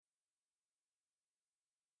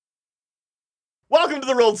Welcome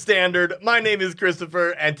to the World Standard. My name is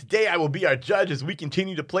Christopher, and today I will be our judge as we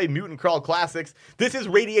continue to play Mutant Crawl Classics. This is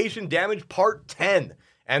Radiation Damage Part 10.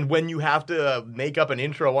 And when you have to make up an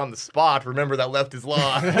intro on the spot, remember that left is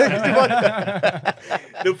law. The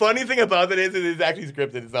funny thing about it is actually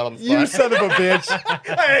scripted. It's not on the spot. You son of a bitch.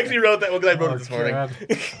 I actually wrote that because I wrote it this morning.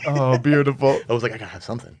 Oh, beautiful. I was like, I gotta have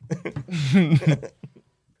something.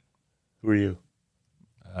 Who are you?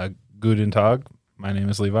 Guten Tag. My name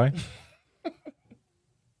is Levi.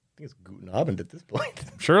 I think it's Guten Abend at this point.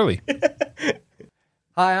 Surely.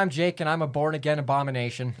 Hi, I'm Jake, and I'm a born-again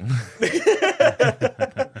abomination.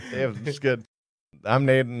 Yeah, it's good. I'm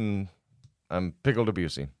Nate, and I'm Pickled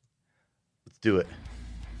Abusey. Let's do it.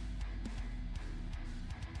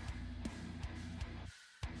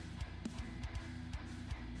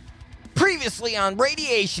 Previously on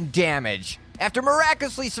Radiation Damage. After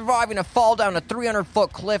miraculously surviving a fall down a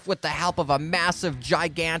 300-foot cliff with the help of a massive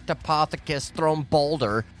Gigantopothecus thrown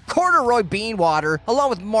boulder, Corduroy Beanwater,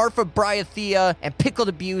 along with Marfa Bryathea and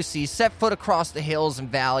Pickled Abusey, set foot across the hills and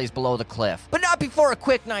valleys below the cliff. But not before a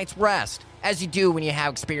quick night's rest, as you do when you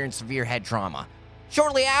have experienced severe head trauma.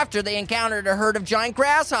 Shortly after, they encountered a herd of giant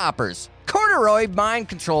grasshoppers. Corduroy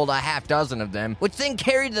mind-controlled a half-dozen of them, which then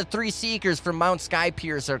carried the three seekers from Mount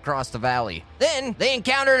Skypiercer across the valley. Then, they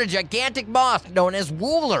encountered a gigantic moth known as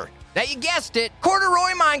Wooler. That, you guessed it,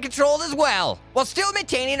 Corduroy mind-controlled as well, while still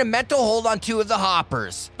maintaining a mental hold on two of the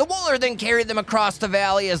hoppers. The Wooler then carried them across the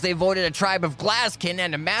valley as they avoided a tribe of Glasskin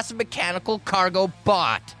and a massive mechanical cargo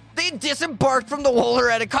bot. They disembarked from the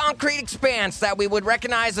Wooler at a concrete expanse that we would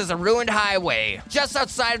recognize as a ruined highway, just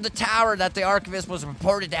outside of the tower that the Archivist was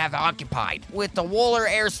reported to have occupied, with the Wooler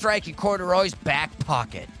airstrike in Corduroy's back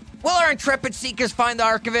pocket. Will our intrepid seekers find the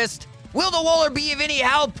Archivist? Will the Wooler be of any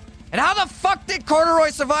help? And how the fuck did Corduroy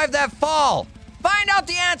survive that fall? Find out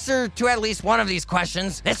the answer to at least one of these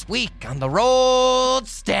questions this week on the World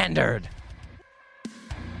Standard.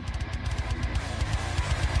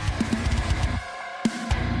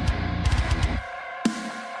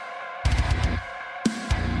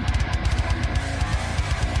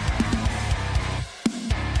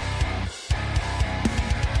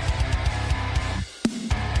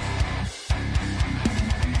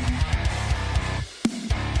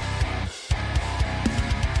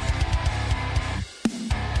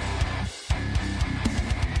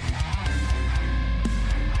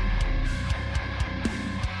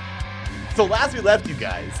 So last we left you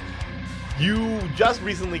guys, you just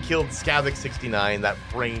recently killed Scavik69, that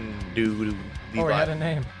brain dude. Oh, he had a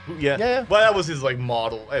name. Yeah. Yeah. Well, that was his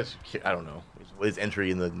model. I don't know. His entry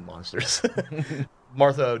in the monsters.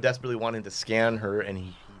 Martha desperately wanted to scan her, and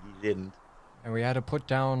he didn't. And we had to put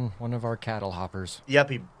down one of our cattle hoppers.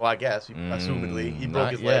 Yep. I guess. Assumedly, he broke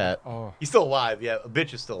Not his yet. leg. Oh, He's still alive. Yeah, a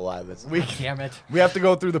bitch is still alive. damn it. We have to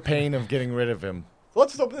go through the pain of getting rid of him. So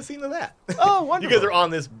let's just open the scene of that. Oh, You wonderful. guys are on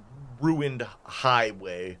this ruined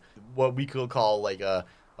highway, what we could call like a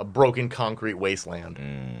broken concrete wasteland.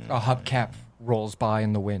 A hubcap rolls by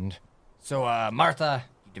in the wind. So, Martha,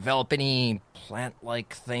 you develop any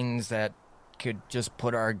plant-like things that could just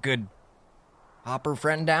put our good hopper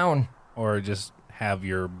friend down? Or just have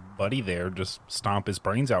your buddy there just stomp his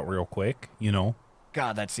brains out real quick, you know.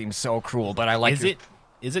 God, that seems so cruel, but I like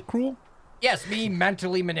Is it cruel? Yes, me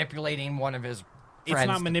mentally manipulating one of his friends. It's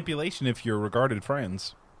not manipulation if you're regarded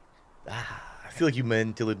friends. I feel like you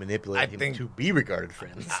mentally manipulate him to be regarded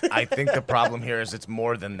friends. I think the problem here is it's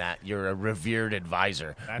more than that. You're a revered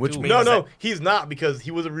advisor, which means No, he's not, because he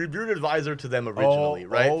was a revered advisor to them originally,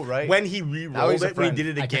 right? Oh, right. When he Now re-rolled he's a it, when he friend. did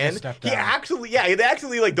it I took a again, step they down.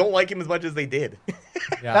 actually don't like him as much as they did.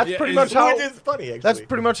 Yeah. That's pretty much how. Which is funny, actually. That's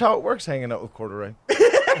pretty much how it works. Hanging out with Corduroy.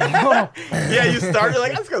 Yeah, you start, you're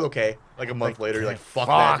like, this guy's okay. Like a month later, you're like, fuck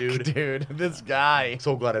that dude. This guy. I'm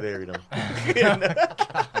so glad I married him.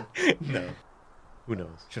 No. Who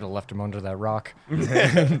knows? Should have left him under that rock.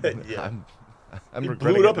 Yeah. I'm He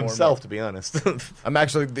regretting blew it up more and himself, to be honest. more. I'm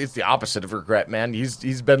actually. It's the opposite of regret, man.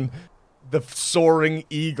 He's been the soaring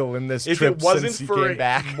eagle in this If trip it wasn't since he for came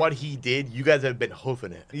back. what he did, you guys have been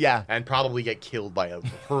hoofing it. Yeah. And probably get killed by a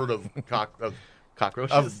herd of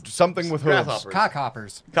cockroaches. Of something with hooves.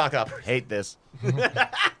 Grasshoppers. Cockhoppers. Cockhoppers. Hate this.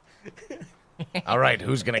 all right,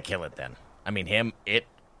 who's gonna kill it then? I mean, him, it.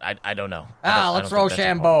 I don't know. Let's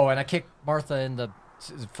Rochambeau, and I kick Martha in the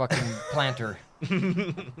fucking planter. They're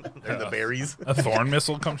the berries. A thorn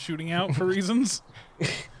missile comes shooting out for reasons?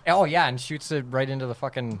 Oh, yeah, and shoots it right into the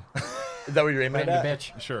fucking... Is that what you're aiming right into the at?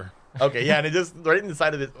 bitch. Sure. Okay, yeah, and it just right in the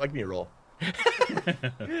side of it. Like me a roll.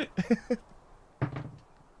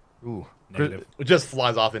 Ooh. Negative. It just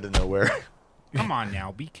flies off into nowhere. Come on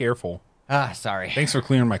now, be careful. Sorry. Thanks for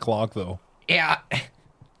clearing my clog, though. Yeah.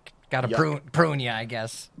 Gotta prune you, I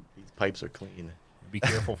guess. These pipes are clean. Be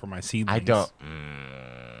careful for my seedlings. I don't.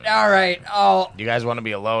 All right. Oh, Do you guys want to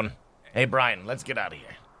be alone? Hey, Brian, let's get out of here.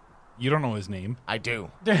 You don't know his name. I do.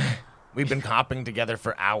 We've been hopping together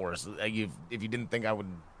for hours. If you didn't think I would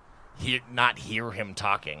not hear him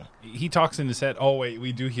talking. He talks in his head. Oh, wait,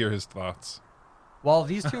 we do hear his thoughts. while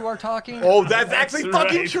these two are talking. Oh, that's actually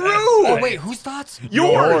fucking right. true. Oh, wait, whose thoughts?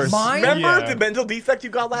 Yours. Mine? Remember Yeah. the mental defect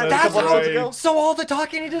you got last That's couple episodes right. ago? So all the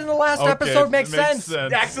talking he did in the last Okay, episode makes sense.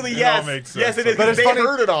 Actually, It yes. all makes Yes, sense. it is. But it's They funny-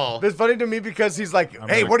 heard it all. It's funny to me because he's like, "Hey,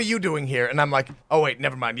 gonna- what are you doing here?" And I'm like, "Oh wait,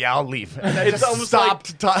 never mind. Yeah, I'll leave." And I It's just almost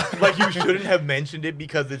stopped. like you shouldn't have mentioned it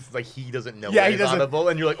because it's like he doesn't know Yeah, yeah, he it's doesn't- audible,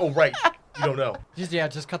 and you're like, oh, right. You don't know.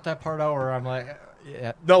 Just cut that part out where I'm like,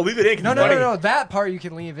 yeah. No, leave it in. 'cause No, it's no, no, funny. no. That part you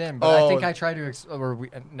can leave in, but I Oh. think I try to.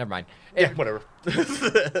 Never mind. Yeah, whatever.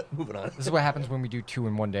 Moving on. This is what happens when we do 2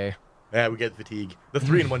 in one day. Yeah, we get fatigue. The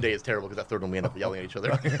 3 in one day is terrible because that third one we end up yelling at each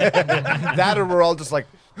other. That, or we're all just like,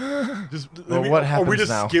 Just, Well, what Or we happens just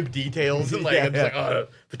now? skip details and like, Yeah, I'm just yeah. like,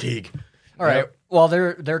 fatigue. All right. While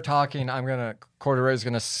they're talking, Corduroy's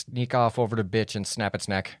gonna sneak off over to bitch and snap its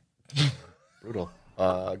neck. Brutal.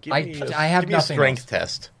 Give I- me a, I have give me a nothing strength else.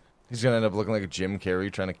 test. he's gonna end up looking like a Jim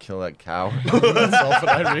Carrey trying to kill that cow. Himself and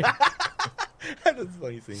Irene. That's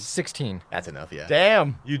funny scene. 16. That's enough, yeah.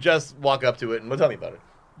 Damn. You just walk up to it and well, tell me about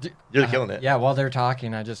it. You're killing it. Yeah. While they're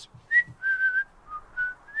talking, I just.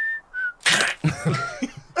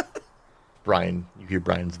 Brian, you hear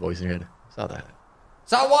Brian's voice in your head. Saw that.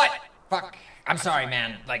 So what? Fuck. I'm sorry,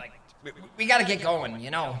 man. Like, we gotta get going, you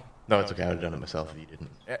know? No, it's okay. I would have done it myself if you didn't.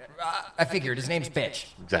 I figured. His name's Bitch.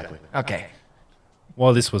 Exactly. Okay.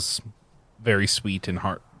 Well, this was very sweet and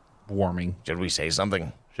heartwarming. Should we say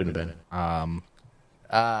something? Shouldn't have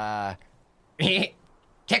been.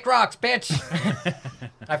 Kick rocks, bitch.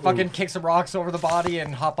 I fucking kick some rocks over the body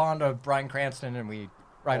and hop onto Bryan Cranston, and we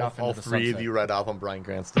ride off into All the three sunset. of you ride off on Bryan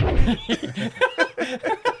Cranston.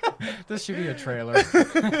 This should be a trailer.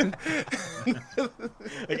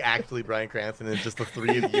 Like, actually, Bryan Cranston is just the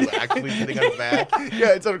three of you actually sitting on his back. Yeah,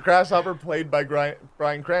 it's a grasshopper played by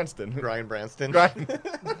Bryan Cranston. Brian Branston. Brian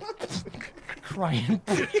Crying.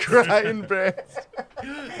 Brian Branston.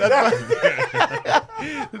 That's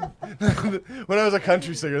when I was a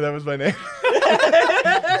country singer, that was my name.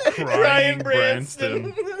 Crying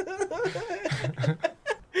Branston. Branston.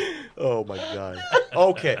 Oh my god.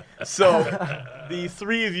 Okay, so the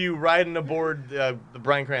three of you riding aboard the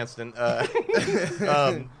Bryan Cranston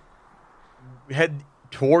head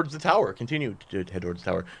towards the tower. Continue to head towards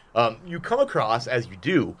the tower. You come across, as you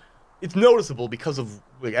do, it's noticeable because of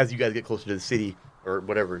like, as you guys get closer to the city or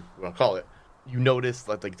whatever you want to call it. You notice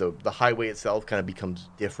that like the highway itself kind of becomes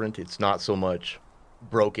different. It's not so much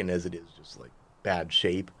broken as it is just like bad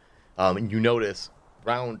shape. And you notice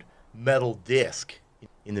round metal disc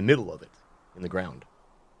in the middle of it, in the ground.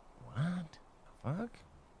 What? Fuck?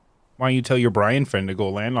 Why don't you tell your Brian friend to go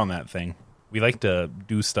land on that thing? We like to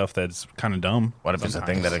do stuff that's kind of dumb. What if it's a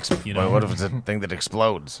thing that sometimes, you know? What if it's a thing that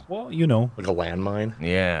explodes? Well, you know, Like a landmine.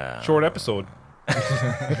 Yeah. short episode.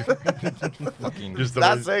 Just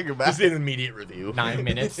Not saying about just an immediate review. 9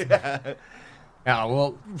 minutes. Yeah,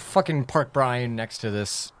 well, fucking park Brian next to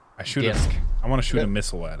this. I shoot Disc. I want to shoot a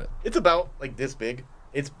missile at it. It's about like this big.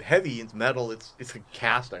 It's heavy. It's metal. It's a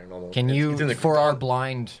cast iron almost. Can It's- you, it's in the for our ground.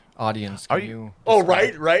 blind audience, can you? Oh,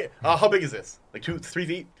 right. How big is this? Like 2, 3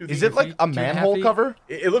 feet? 2 feet? Is it like a 2.5 manhole feet? cover?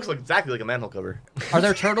 It looks like exactly like a manhole cover. Are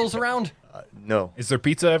there turtles around? No. Is there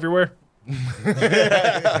pizza everywhere?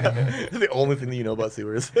 The only thing that you know about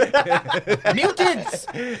sewers. Mutants!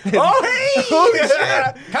 Oh, hey! Holy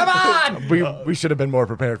shit! Come on! We should have been more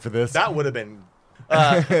prepared for this. That would have been.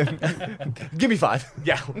 Give me 5.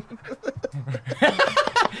 Yeah.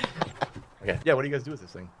 Okay. Yeah. What do you guys do with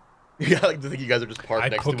this thing? Yeah, I like to think you guys are just parked I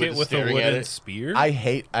next cook to it, it just with a staring at wooden it. spear. I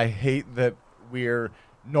hate that we're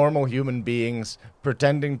normal human beings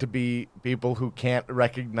pretending to be people who can't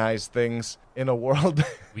recognize things in a world.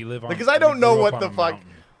 we live on Because I don't know grew up what on the a fuck. mountain.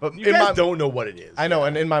 But You in guys my, don't know what it is. I know,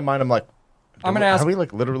 and in my mind, I'm like, I'm gonna ask. are we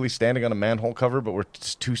like literally standing on a manhole cover, but we're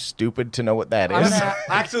just too stupid to know what that I'm is? gonna,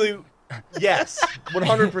 Actually, yes,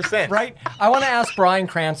 100%. right? I want to ask Bryan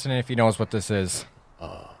Cranston if he knows what this is.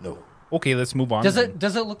 No. Okay, let's move on. Does then.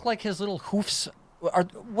 it look like his little hoofs?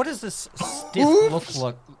 What does this disc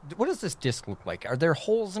look? What does this disc look like? Are there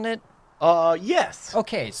holes in it? Yes.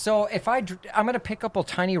 Okay, so if I'm gonna pick up a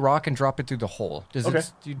tiny rock and drop it through the hole. Does Okay.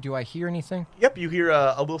 it? Do I hear anything? Yep. You hear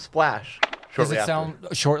a little splash Does shortly it after. sound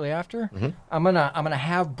shortly after? I'm gonna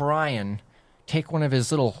have Brian take one of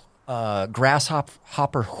his little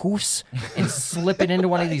grasshopper hoofs and slip it into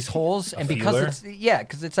one of these holes. And because feeler?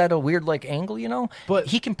 because it's at a weird like angle, you know. But-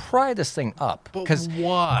 he can pry this thing up. Because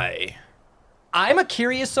why? I'm a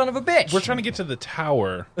curious son of a bitch. We're trying to get to the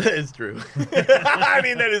tower. That is true. I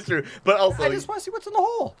mean, that is true. But also, I just want to see what's in the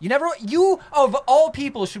hole. You of all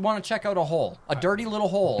people should want to check out a hole, a dirty little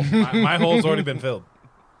hole. My hole's already been filled.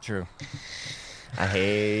 True. I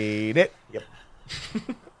hate it. yep.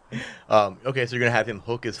 Okay, so you're gonna have him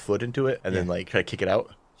hook his foot into it and then like try to kick it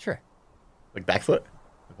out, Sure. like back foot,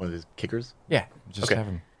 like one of his kickers. Yeah. Just Okay. have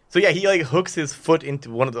him. So yeah, he like hooks his foot into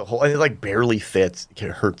one of the holes, and it like barely fits.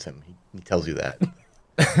 It hurts him. He tells you that.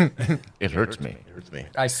 It hurts me. It hurts me.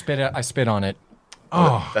 I spit on it.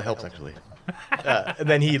 That helps actually. And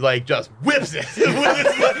then he like just whips it.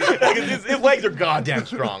 Like, his legs are goddamn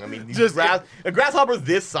strong. I mean, Just- a grasshopper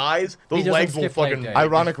this size, those He doesn't legs will skip leg fucking. day.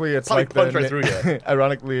 Ironically, it's Probably like punch right through you.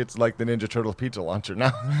 Ironically, it's like the Ninja Turtle pizza launcher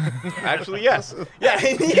now. Actually, yes. Yeah,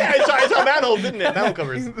 it's on manholes, isn't it? Manhole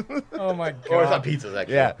covers. Oh my Or it's on god. pizzas,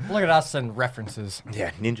 actually. Yeah, Look at us and references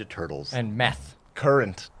Yeah, Ninja Turtles. and meth.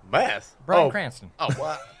 current. Meth. Bryan oh. Cranston. Oh,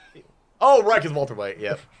 what? Oh, right, because Walter White.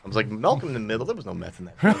 Yep. I was like, Malcolm in the Middle. There was no meth in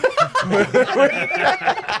that.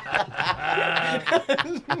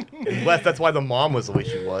 Unless that's why the mom was the way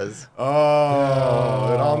she was.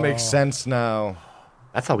 Oh, it all makes sense now.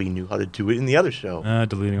 That's how we knew how to do it in the other show.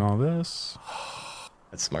 Deleting all this.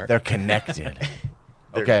 That's smart. They're connected.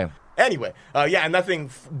 They're- Okay. Anyway, yeah, and that thing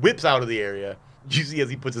whips out of the area. You see as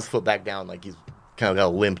he puts his foot back down, like he's kind of got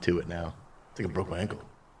a limp to it now. I think I broke my ankle.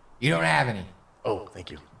 You don't have any. Oh,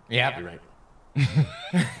 thank you. Yep. You're right.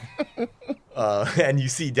 And you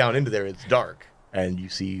see down into there, it's dark, and you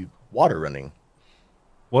see water running.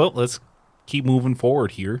 Well, let's keep moving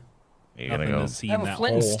forward here. You're gonna Nothing go. to see I have in a that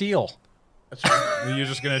flint hole. and steel. You're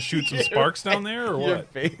just gonna shoot some sparks down there, or Your what?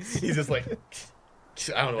 face. He's just like,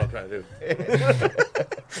 I don't know what I'm trying to do.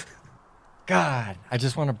 God, I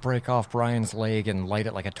just want to break off Brian's leg and light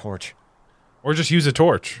it like a torch. Or just use a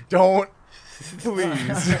torch. Don't.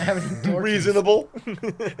 Please. Reasonable.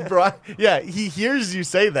 Bri- yeah, he hears you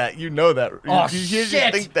say that. You know that. Oh, he hears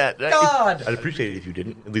shit. you think that. Right? God, I'd appreciate it if you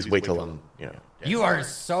didn't. At least wait till I'm, you are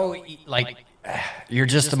so you're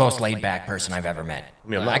just the most laid back person I've ever met.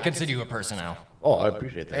 mean, I'm not- I consider you a person now. Oh, I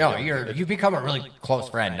appreciate that. No, you've become a really close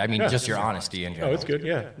friend. I mean, just your honesty in Oh, general. it's good.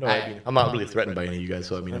 Yeah. No, I mean, I'm not really threatened by any of you guys,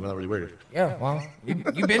 so I mean, I'm not really worried. Yeah, well, you've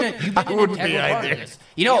been an integral part of this.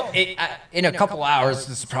 You know, in a couple hours,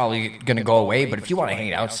 this is probably going to go away. But if you want to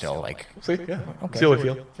hang out still, like, See, yeah. See how I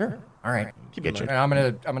feel. sure, all right. Get you. And I'm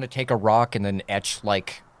gonna take a rock and then etch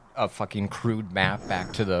like a fucking crude map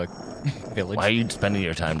back to the village. Why are you spending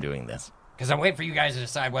your time doing this? Because I'm waiting for you guys to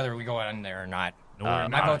decide whether we go in there or not. we're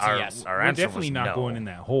My vote's a yes. Our We're answer definitely was not no. going in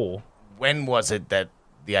that hole. When was it that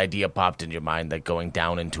the idea popped in your mind that going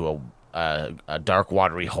down into a dark,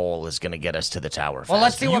 watery hole is going to get us to the tower? Well,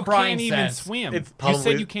 let's see You what Brian can't even says. swim. It's You probably,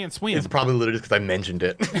 said you can't swim. It's probably literally just because I mentioned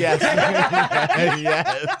it. Yes.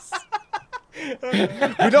 Yes.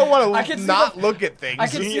 We don't want I to can see not the- look at things. I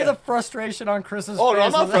can see Yeah. the frustration on Chris's Oh, no, face.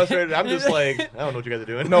 I'm not with that. frustrated. I'm just like, I don't know what you guys are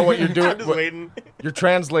doing. No, what you're doing- I'm just what- waiting. You're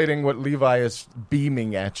translating what Levi is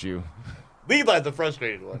beaming at you. Levi's the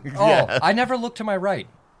frustrated one. Oh, Yeah. I never look to my right.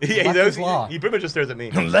 Yeah, Left is law. he pretty much just stares at me.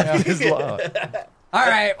 Left is law. All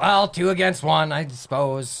right, well, 2 against 1, I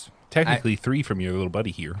suppose. Technically 3 from your little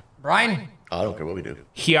buddy here. Brian, I don't care what we do.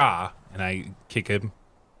 Yeah, and I kick him.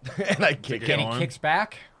 And I kick and it. he kicks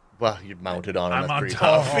back. Well, you're mounted on him. I'm That's on pretty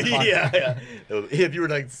top. tough. Yeah. If you were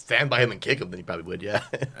to like stand by him and kick him, then you probably would. Yeah.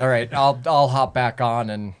 All right, I'll hop back on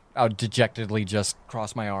and I'll dejectedly just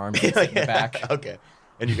cross my arms and sit in the back. Okay.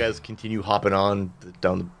 And you guys continue hopping on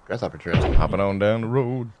down the grasshopper trail, Hopping on down the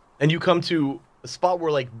road. and you come to a spot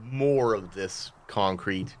where like more of this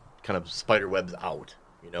concrete kind of spider webs out.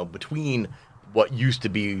 You know, between what used to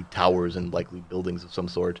be towers and likely buildings of some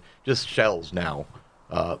sort, just shells now.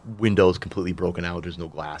 Windows completely broken out. There's no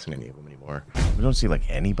glass in any of them anymore. We don't see like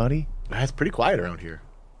anybody. It's pretty quiet around here.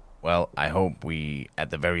 Well, I hope we,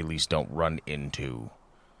 at the very least, don't run into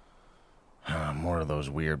more of those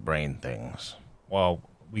weird brain things. Well,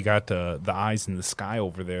 we got the eyes in the sky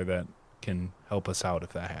over there that can help us out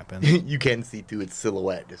if that happens. You can see through its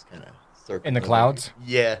silhouette, just kind of circling In the clouds?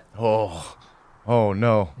 Yeah. Oh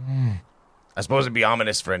no. I suppose it'd be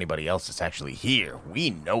ominous for anybody else that's actually here. We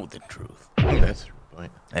know the truth. That's the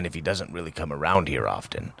point. And if he doesn't really come around here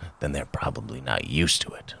often, then they're probably not used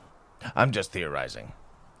to it. I'm just theorizing.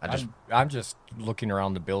 I'm just looking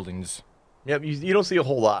around the buildings, Yep, you don't see a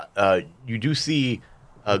whole lot. You do see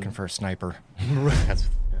looking for a sniper.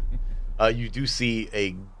 you do see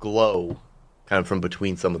a glow kind of from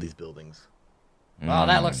between some of these buildings. Oh,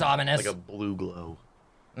 that looks ominous. Like a blue glow.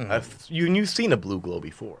 You've seen a blue glow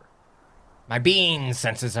before. My bean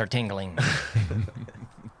senses are tingling.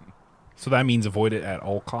 So that means avoid it at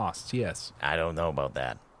all costs, yes. I don't know about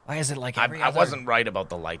that. Why is it like I every other... wasn't right about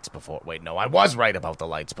the lights before. Wait, no, I was right about the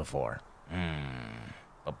lights before.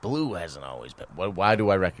 But blue hasn't always been. Why do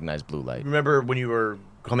I recognize blue light? Remember when you were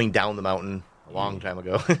coming down the mountain a long time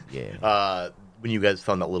ago? Yeah. When you guys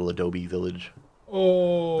found that little adobe village.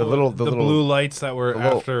 Oh, The little blue lights that were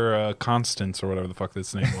little- after Constance or whatever the fuck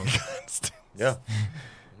this name was. Yeah.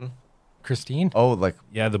 Christine? Oh, like,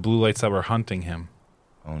 Yeah, the blue lights that were hunting him.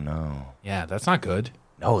 oh no. Yeah, that's not good.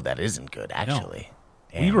 No, that isn't good, actually.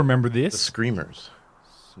 We remember The this. Screamers.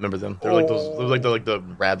 Remember them? They're like those. They're like the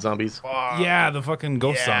rad zombies. Yeah, the fucking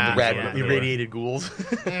ghost zombies. Rad or whatever they were. irradiated ghouls.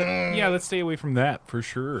 Yeah, let's stay away from that for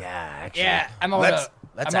sure. Yeah, actually. Yeah, I'm out let's, of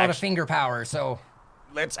let's, I'm out of actually, finger power, so...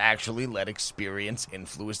 let's actually let experience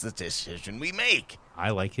influence the decision we make.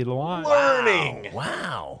 I like it a lot. Learning.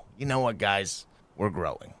 Wow. You know what, guys? We're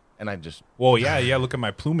growing. And I just, Well, yeah, look at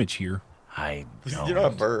my plumage here. I know. You're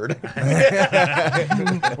not a bird.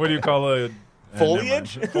 What do you call a...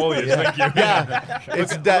 Foliage? Foliage, thank you.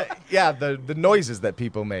 it's the noises that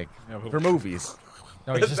people make for movies.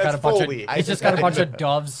 No, he's just got That's a bunch Foley. of... He's just got a bunch of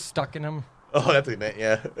doves stuck in him. Oh, that's what he meant.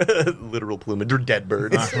 Yeah, literal plumage. They're dead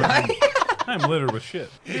birds. I'm littered with shit.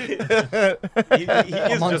 he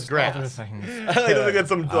is Amongst just grass. other things. I don't think that's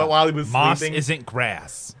some while he was Moss sleeping. isn't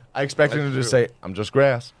grass. I expected him to That's just true. say, I'm just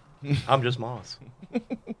grass. I'm just moss.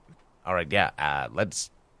 All right, yeah. Let's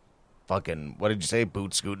fucking, what did you say?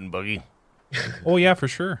 Boot, scoot, and boogie? Oh, yeah, for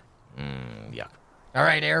sure. Yuck. All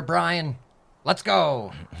right, Air Brian, let's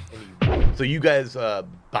go. So you guys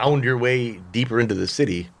bound your way deeper into the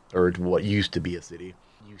city, or to what used to be a city.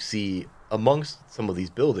 You see amongst some of these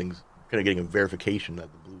buildings, kind of getting a verification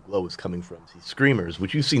that the blue glow is coming from these screamers,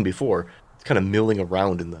 which you've seen before. It's kind of milling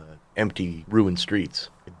around in the empty, ruined streets.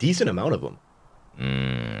 A decent amount of them.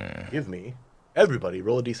 Give me. Everybody,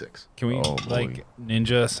 roll a d6. Can we, Oh, boy. like,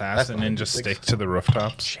 ninja assassin fine. and just 6. stick to the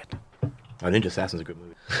rooftops? Shit. Oh, Ninja Assassin's a good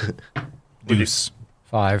movie. Deuce.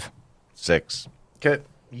 5. 6. Okay.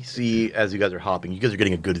 You see, as you guys are hopping, you guys are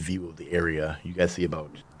getting a good view of the area. You guys see about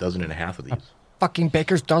a dozen and a half of these. Fucking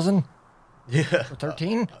baker's dozen? Yeah. For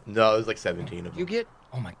 13? No, it was like 17 of them. You get...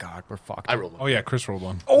 Oh my god, we're fucked. I rolled one. Oh, yeah, Chris rolled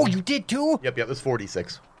one. Oh, you did too? Yep, it was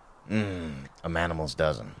 46. A manimal's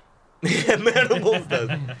dozen. Manimals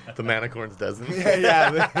dozen. The Manicorns dozen.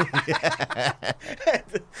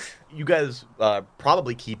 You guys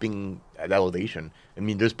probably keeping at elevation. I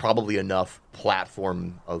mean, there's probably enough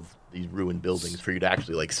platform of these ruined buildings for you to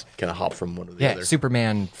actually like kind of hop from one to the Yeah, other.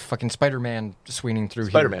 Superman, fucking Spider-Man swinging through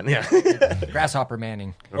Spider-Man, yeah. here. Grasshopper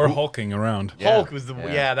Manning. Or hulking around. Hulk was the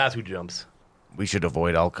yeah, that's who jumps. We should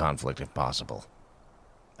avoid all conflict if possible.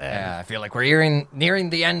 And Yeah, I feel like we're nearing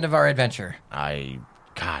the end of our adventure.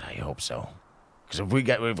 God, I hope so. Because if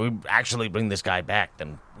we actually bring this guy back,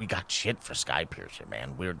 then we got shit for Skypiercer,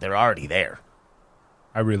 man. They're already there.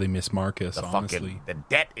 I really miss Marcus, The honestly. the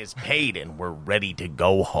debt is paid, and we're ready to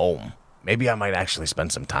go home. Maybe I might actually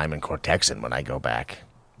spend some time in Cortexan when I go back.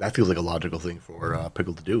 That feels like a logical thing for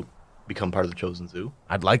Pickle to do. Become part of the Chosen Zoo.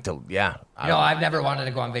 I'd like to, yeah. No, I've never wanted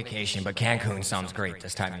to go on vacation, but Cancun sounds great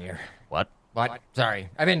this time of year. What? What? Sorry.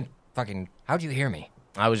 I've been fucking... How'd you hear me?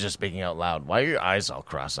 I was just speaking out loud. Why are your eyes all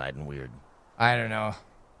cross-eyed and weird? I don't know.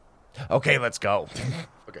 Okay, let's go.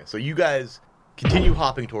 Okay, so you guys continue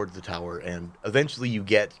hopping towards the tower, and eventually you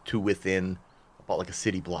get to within about like a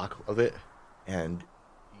city block of it, and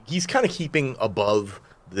he's kind of keeping above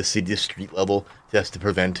the city street level just to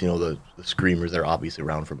prevent the screamers that are obviously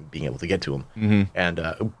around from being able to get to him. Mm-hmm.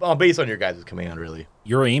 And based on your guys' command, really.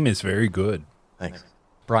 Your aim is very good. Thanks.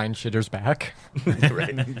 Brian Shitter's back.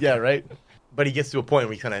 Right. Yeah, right? But he gets to a point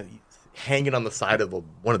where he's kind of hanging on the side of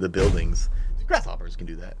one of the buildings. Grasshoppers can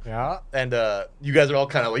do that. Yeah. And you guys are all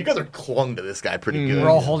kind of you guys are clung to this guy pretty good. We're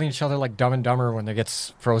all holding each other like Dumb and Dumber when they get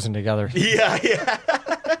frozen together. Yeah.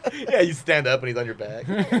 Yeah, you stand up and he's on your back.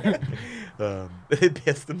 They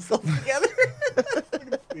pissed themselves together.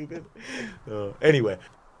 Stupid. Anyway,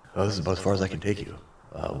 this is about as far as I can take you.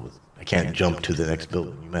 I can't jump to the next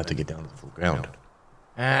building. You might have to get down to the full ground.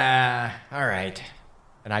 All right.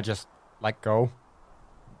 And I just let go.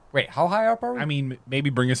 Wait, how high up are we? I mean, maybe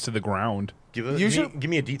bring us to the ground. Give me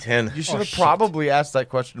a D10. You should have shit. probably asked that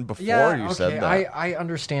question before you said that. I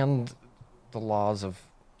understand the laws of...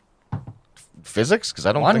 Physics? Because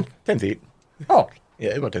I don't One? think... 10 feet. Oh.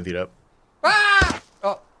 Yeah, about 10 feet up. Ah!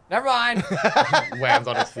 Oh, never mind. Lands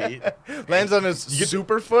on his feet. Lands on his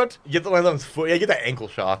super foot? You get the lands on his foot. Yeah, you get that ankle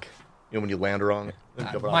shock. You know when you land wrong.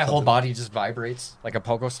 My whole body just vibrates like a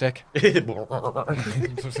pogo stick.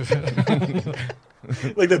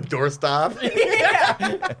 Like the doorstop.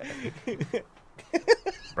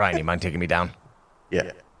 Brian, you mind taking me down?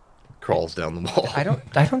 Yeah. Crawls down the wall. I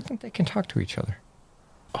don't think they can talk to each other.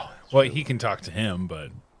 Well, he can talk to him,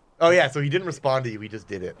 but Oh yeah, so he didn't respond to you. He just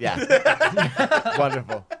did it. Yeah.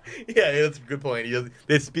 Wonderful. Yeah, that's a good point.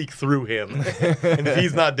 They speak through him, and if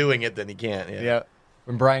he's not doing it, then he can't. Yeah. Yeah.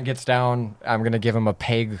 When Brian gets down, I'm gonna give him a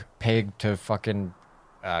peg to fucking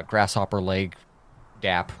grasshopper leg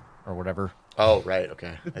dap or whatever. Oh right,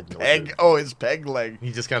 okay. I had no Peg. idea. Oh, his peg leg.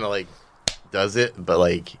 He just kind of like does it, but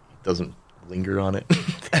like doesn't linger on it.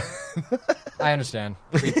 I understand.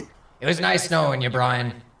 It was nice knowing you,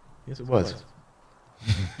 Brian. Yes, it was.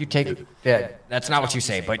 You take. Yeah, that's not what you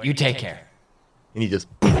say, but you take care. And he just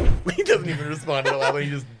he doesn't even respond to it. He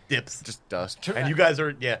just dips. Just dust. And you guys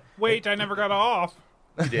are wait, I never got off.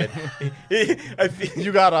 You did. I feel,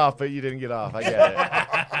 You got off, but you didn't get off. I get it.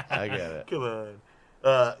 I get it. come on.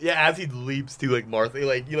 Yeah, as he leaps to like Martha,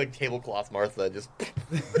 you like tablecloth Martha, just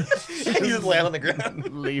and you just land on the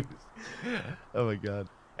ground. Leave. Oh my god.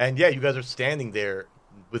 And yeah, you guys are standing there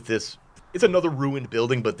with this. It's another ruined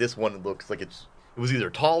building, but this one looks like it was either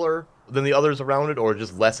taller than the others around it, or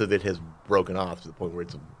just less of it has broken off to the point where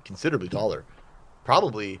it's considerably taller.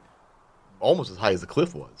 Probably almost as high as the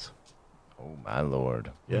cliff was. Oh, my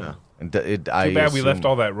lord. Yeah. And Too bad we left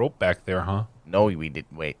all that rope back there, huh? No, we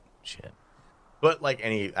didn't. Wait. Shit. But like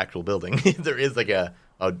any actual building, there is like a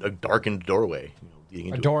darkened doorway. Leading A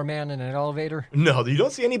into doorman in an elevator. No, you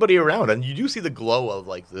don't see anybody around, and you do see the glow of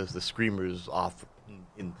like the screamers off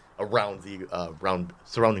in around the around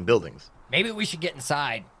surrounding buildings. Maybe we should get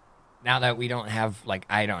inside. Now that we don't have,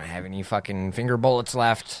 I don't have any fucking finger bullets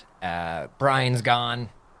left. Brian's gone.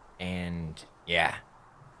 And, yeah.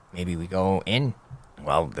 Maybe we go in.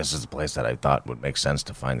 Well, this is the place that I thought would make sense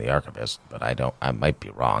to find the archivist, but I might be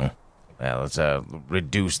wrong. Well, let's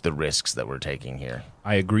reduce the risks that we're taking here.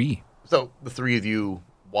 I agree. So the three of you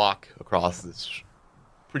walk across this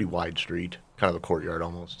pretty wide street, kind of a courtyard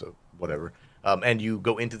almost, or whatever, and you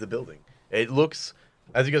go into the building. It looks,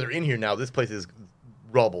 as you guys are in here now, this place is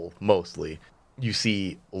rubble mostly. You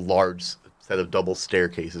see a large set of double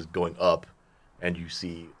staircases going up, and you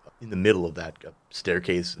see in the middle of that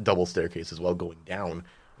staircase, double staircase as well, going down.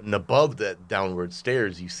 And above that downward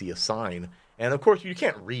stairs, you see a sign. And of course, you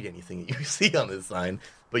can't read anything that you see on this sign,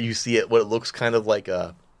 but you see what it looks kind of like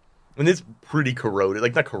a. And it's pretty corroded,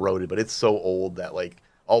 like not corroded, but it's so old that like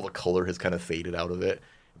all the color has kind of faded out of it.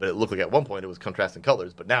 But it looked like at one point it was contrasting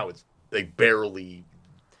colors, but now it's like you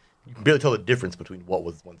can barely tell the difference between what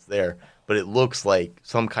was once there. But it looks like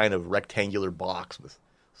some kind of rectangular box with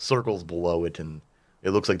circles below it, and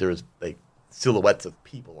it looks like there's like silhouettes of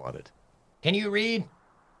people on it. Can you read?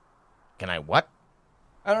 Can I what?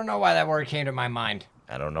 I don't know why that word came to my mind.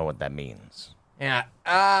 I don't know what that means.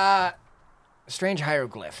 Yeah. Strange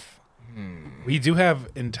hieroglyph. We do have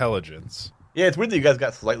intelligence. Yeah, it's weird that you guys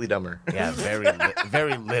got slightly dumber. Yeah,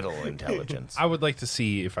 very little intelligence. I would like to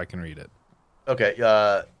see if I can read it. Okay,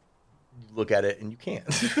 look at it and you can't.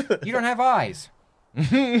 You don't have eyes.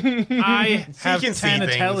 I have can see 10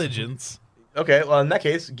 things. intelligence. Okay, well in that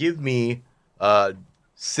case, give me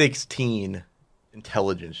 16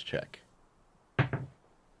 intelligence check.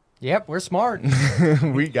 Yep, we're smart.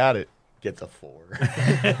 We got it. Gets a 4.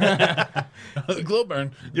 Glow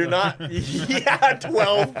burn. You're not. Yeah,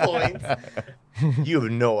 12 points. You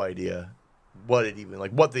have no idea what it even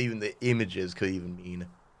what the images could even mean.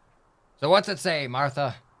 So what's it say,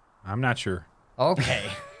 Martha? I'm not sure. Okay.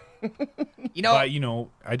 You know, But,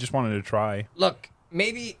 I just wanted to try. look,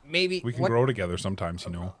 maybe We can grow together sometimes,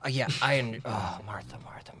 Yeah, Martha.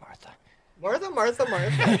 Martha.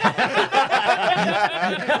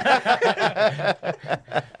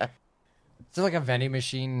 Is there like a vending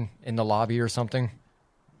machine in the lobby or something?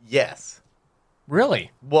 Yes.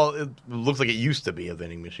 Really? Well, it looks like it used to be a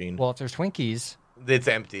vending machine. Well, if there's Twinkies. It's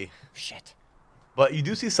empty. Shit. But you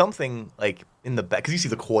do see something like in the back, because you see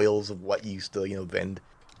the coils of what used to, vend.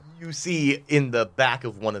 You see in the back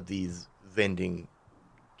of one of these vending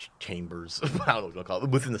chambers, I don't know what you want to call it,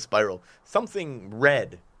 within the spiral, something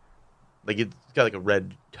red. Like it's got like a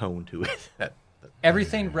red tone to it.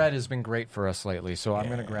 Everything red has been great for us lately, so I'm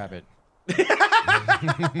going to grab it.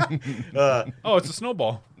 Oh, it's a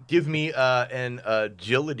snowball. Give me an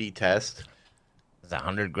agility test. It's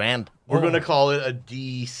 $100,000. We're going to call it a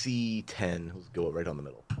DC 10. Let's go right on the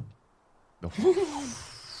middle.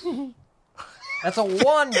 That's a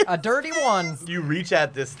 1, a dirty 1. You reach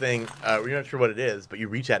at this thing. You're not sure what it is, but you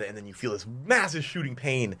reach at it, and then you feel this massive shooting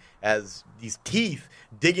pain as these teeth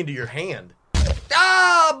dig into your hand.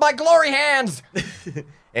 Ah, my glory hands!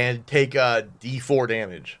 and take D4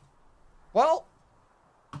 damage. Well,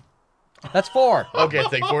 that's 4. Okay,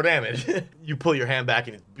 take 4 damage. You pull your hand back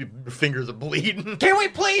and your fingers are bleeding. Can we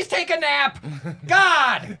please take a nap?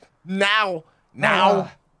 God! Now?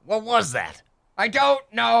 What was that? I don't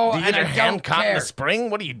know, Did you and get your I hand don't caught in care. the spring?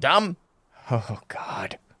 What are you, dumb? Oh,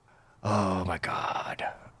 God. Oh, my God.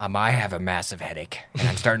 I have a massive headache, and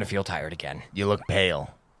I'm starting to feel tired again. You look pale.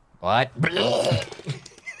 What?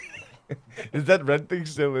 Is that red thing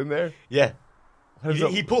still in there? Yeah. What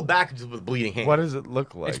does, He pulled back just with bleeding hand. what does it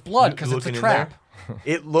look like? It's blood, because it's a Looking in trap.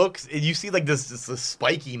 It looks. You see like this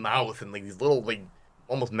spiky mouth and like these little like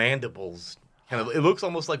almost mandibles. Kind of. It looks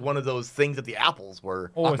almost like one of those things that the apples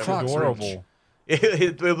were. Oh, it's Fox adorable.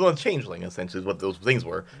 It was a changeling essentially is what those things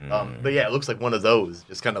were. But yeah, it looks like one of those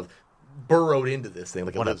just kind of burrowed into this thing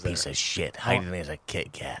like What it a lives piece there. of shit, hiding as a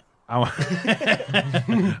Kit Kat. I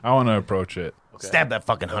want to approach it. Stab that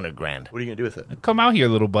fucking $100,000. What are you gonna do with it? Come out here,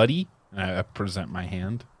 little buddy. And I present my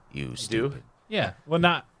hand. You Do stupid. Yeah. Well,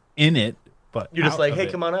 not in it, but you're just out like, of hey,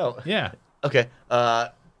 it. come on out. Yeah. Okay.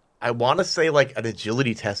 I want to say like an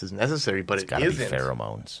agility test is necessary, but It's it gotta be isn't.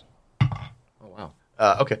 pheromones. Oh wow.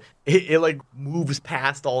 Okay. It like moves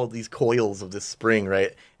past all of these coils of this spring,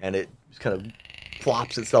 right? And it just kind of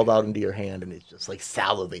flops itself out into your hand, and it's just like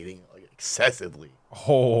salivating like excessively.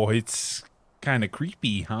 Oh, it's kind of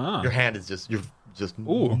creepy, huh? Your hand is just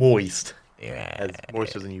Ooh. moist, Yeah. as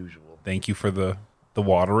moist as usual. Thank you for the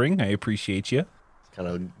watering. I appreciate you. It's kind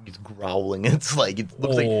of it's growling. It's like it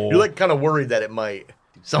looks like Oh. you're like kind of worried that it might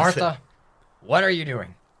do something. Martha, what are you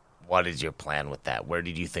doing? What is your plan with that? Where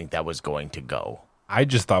did you think that was going to go? I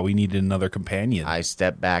just thought we needed another companion. I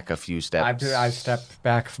stepped back a few steps. I've stepped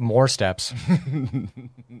back more steps.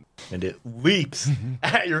 And it leaps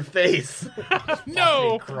at your face.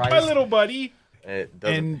 no, Christ. my little buddy. And it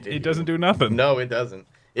doesn't. And hit it you. doesn't do nothing. No, it doesn't.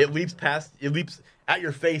 It leaps at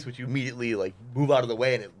your face, which you immediately like move out of the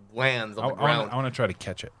way, and it lands on the ground. I want to try to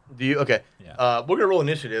catch it. Do you? Okay. Yeah. We're gonna roll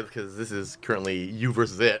initiative because this is currently you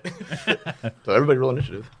versus it. So everybody roll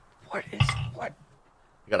initiative. What?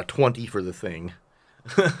 You got a 20 for the thing.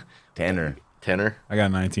 Tanner. Tenor. I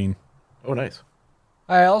got 19. Oh, nice.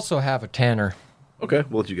 I also have a tanner. Okay,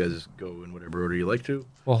 we'll let you guys go in whatever order you like to.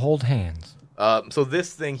 We'll hold hands. So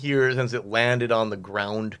this thing here, since it landed on the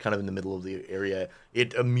ground, kind of in the middle of the area,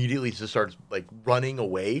 it immediately just starts like running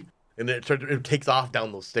away, and then it takes off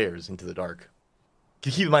down those stairs into the dark.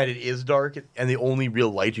 Keep in mind, it is dark, and the only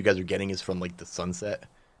real light you guys are getting is from like the sunset.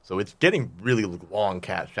 So it's getting really long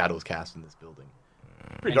shadows cast in this building.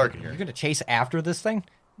 Pretty dark in You're here. gonna chase after this thing?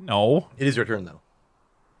 No. It is your turn though,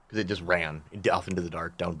 because it just ran off into the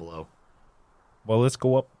dark down below. Well, let's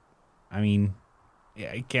go up. I mean, yeah,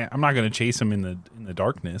 I can't. I'm not going to chase him in the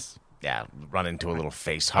darkness. Yeah, run into a little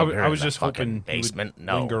face I hugger was in the just fucking hoping basement. he would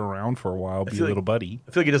No. linger around for a while, be a feel like- little buddy.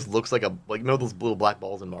 I feel like it just looks like you know those little black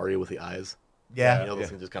balls in Mario with the eyes. Yeah. You know those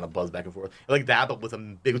things just kind of buzz back and forth like that, but with a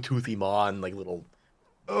big toothy maw and like little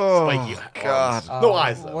Oh, spiky God. arms. No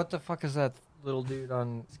eyes though. What the fuck is that little dude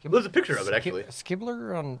on There's a picture of it actually.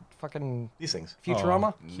 Skibbler on fucking These things.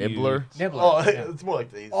 Futurama? Nibbler. Nibbler. Oh, yeah. it's more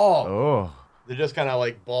like these. Oh, Oh. They're just kind of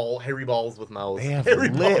like hairy balls with mouths. They have hairy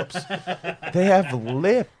lips. balls. They have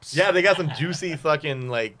lips. Yeah, they got some juicy fucking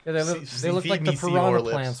like. yeah, they look like the feed me piranha Seahor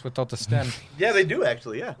lips. plants without the stem. Yeah, they do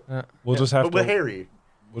actually. Yeah, We'll just have but with to. hairy.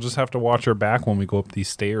 We'll just have to watch our back when we go up these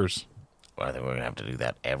stairs. Well, I think we're gonna have to do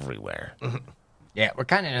that everywhere. Yeah, we're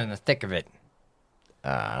kind of in the thick of it.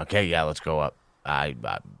 Okay, yeah, let's go up.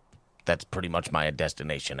 That's pretty much my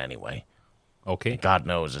destination anyway. Okay. God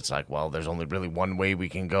knows it's like, well, there's only really one way we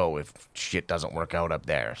can go if shit doesn't work out up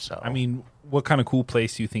there. So I mean, what kind of cool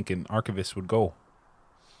place do you think an archivist would go?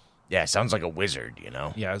 yeah, sounds like a wizard, you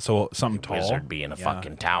know. Yeah, so something tall. Wizard be in a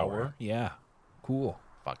fucking tower. Yeah. Cool.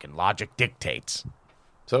 Fucking logic dictates.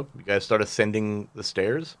 So you guys start ascending the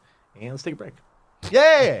stairs, and let's take a break.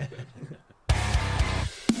 Yeah.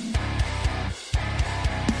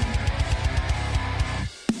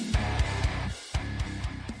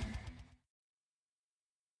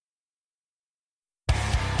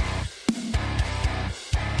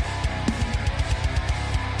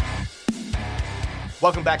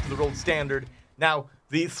 Welcome back to the Rolled Standard. Now,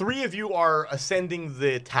 the three of you are ascending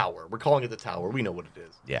the tower. We're calling it the tower. We know what it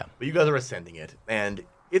is. Yeah. But you guys are ascending it, and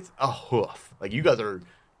it's a hoof. Like, you guys are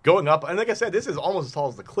going up, and like I said, this is almost as tall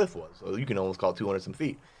as the cliff was, so you can almost call it 200 some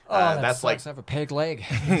feet. Oh, that that's like, sucks. I have a peg leg.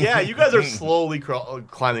 yeah, you guys are slowly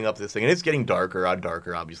climbing up this thing, and it's getting darker,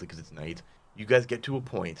 obviously, because it's night. You guys get to a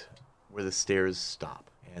point where the stairs stop,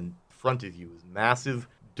 and in front of you is a massive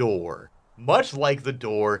door, much like the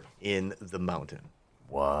door in the mountain.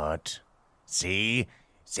 What? See?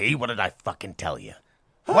 See, what did I fucking tell you?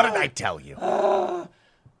 What did I tell you? You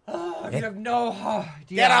have no idea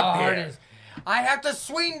Get up how hard here. it is. I have to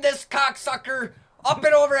swing this cocksucker up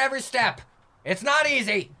and over every step. It's not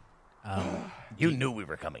easy. You knew we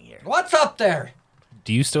were coming here. What's up there?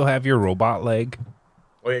 Do you still have your robot leg?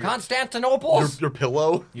 Wait, Constantinople's? your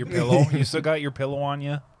pillow? Your pillow? You still got your pillow on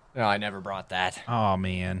you? No, I never brought that. Oh,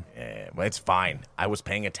 man. Yeah, well, it's fine. I was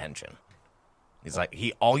paying attention. He's like,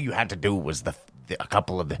 all you had to do was a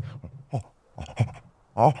couple of the...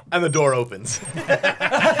 And the door opens.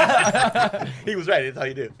 He was right. That's how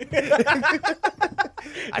you do.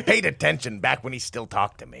 I paid attention back when he still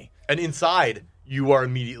talked to me. And inside, you are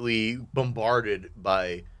immediately bombarded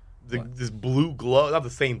by this blue glow. Not the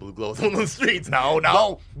same blue glow as on the streets.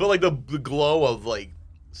 No. But like the glow of like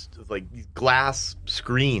these glass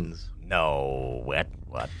screens. No, what?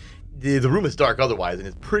 The room is dark otherwise, and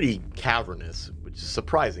it's pretty cavernous, which is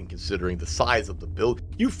surprising considering the size of the build.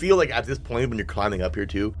 You feel like at this point when you're climbing up here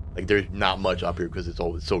too, like there's not much up here because it's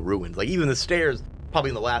always so ruined. Like even the stairs, probably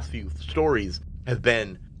in the last few stories, have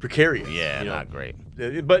been precarious. Yeah, not great.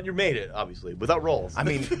 But you made it, obviously, without rolls. I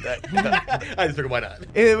mean, I just figured why not.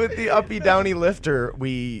 With the uppy downy lifter,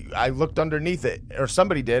 I looked underneath it, or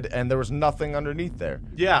somebody did, and there was nothing underneath there.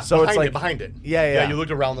 Yeah, so behind it's like it, behind it. Yeah. You looked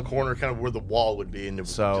around the corner, kind of where the wall would be, and it was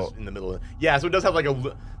So- just in the middle of it. Yeah, so it does have like a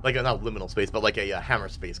not liminal space, but like a hammer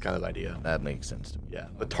space kind of idea. That makes sense to me. Yeah,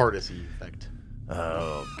 the TARDIS-y effect.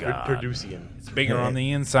 oh, God. Perdusian. It's bigger on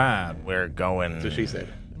the inside. We're going... That's what she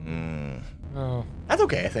said. Oh. That's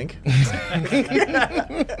okay, I think. I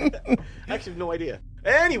actually have no idea.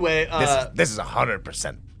 Anyway, This is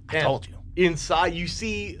 100%. I and told you. Inside, you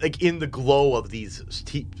see, like, in the glow of these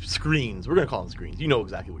screens, we're going to call them screens. You know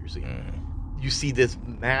exactly what you're seeing. You see this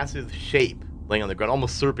massive shape laying on the ground,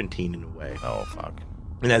 almost serpentine in a way. Oh, fuck.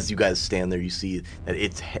 And as you guys stand there, you see that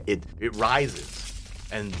it rises,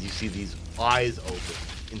 and you see these eyes open,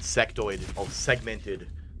 insectoid, all segmented,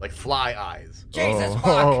 like fly eyes. Jesus,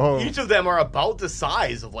 fuck. Each of them are about the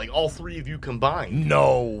size of like all three of you combined.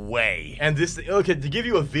 No way. And this, okay, to give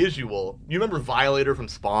you a visual, you remember Violator from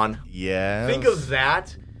Spawn? Yeah. Think of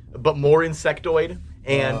that, but more insectoid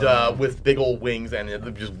and with big old wings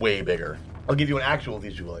and just way bigger. I'll give you an actual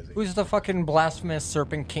visualization. Who's the fucking blasphemous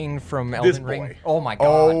serpent king from This Elden boy. Ring? Oh my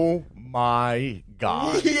god. Oh my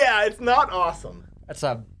god. Yeah, it's not awesome. That's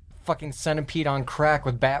a fucking centipede on crack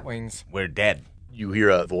with bat wings. We're dead. You hear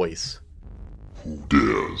a voice. Who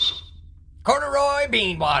dares? Corduroy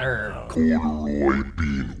Beanwater. Corduroy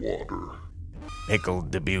Beanwater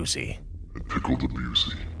Pickled Debussy. and Pickled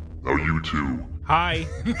Debussy. Now you two. Hi.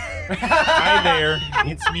 Hi there.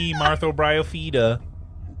 It's me, Martha Bryofida.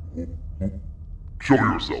 Show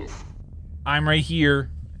yourself. I'm right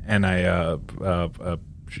here. And I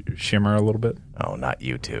shimmer a little bit. Oh, not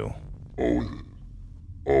you two.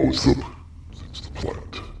 It's the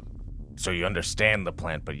plant. So you understand the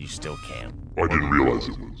plant, but you still can't. I didn't realize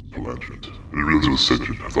it was plangent. I didn't realize it was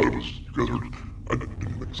sentient. I thought it was, you guys were, I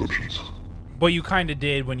didn't make assumptions. Well, you kind of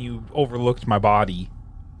did when you overlooked my body.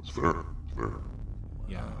 It's fair.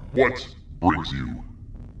 Yeah. What brings you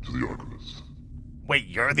to the Archivist? Wait,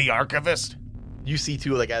 you're the archivist? You see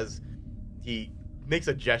too, like as he makes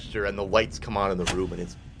a gesture and the lights come on in the room and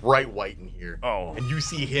it's bright white in here. Oh. And you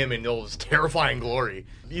see him in all this terrifying glory.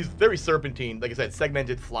 He's very serpentine, like I said,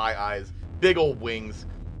 segmented fly eyes, big old wings.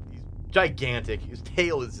 He's gigantic. His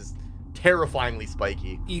tail is just terrifyingly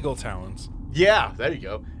spiky. Eagle talons. Yeah, there you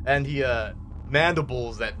go. And he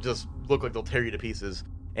mandibles that just look like they'll tear you to pieces.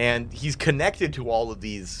 And he's connected to all of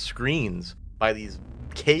these screens by these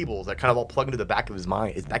cables that kind of all plug into the back of his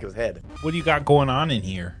head. What do you got going on in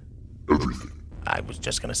here? Everything. I was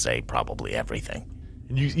just gonna say probably everything.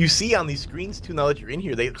 And you see on these screens too, now that you're in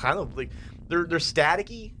here, they kind of like they're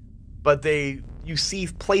staticky, but you see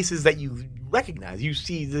places that you recognize. You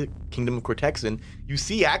see the Kingdom of Cortexan. You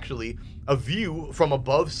see actually a view from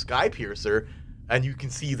above Skypiercer, and you can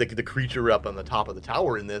see the creature up on the top of the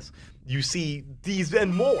tower in this. You see these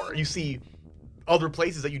and more. You see other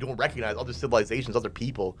places that you don't recognize, other civilizations, other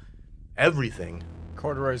people, everything.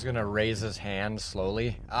 Corduroy's gonna raise his hand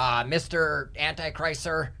slowly. Mr. Antichrist,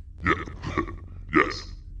 sir. Yeah. Yes.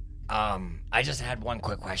 I just had one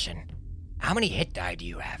quick question. How many hit die do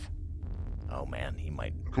you have? Oh man, he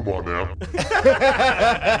might. Come on now.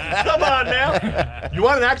 Come on now. You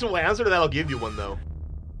want an actual answer to that? I'll give you one though.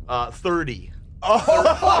 30.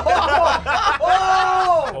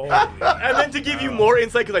 And then to give you more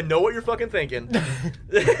insight, because I know what you're fucking thinking,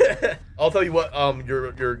 I'll tell you what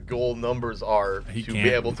your goal numbers are He to can't. be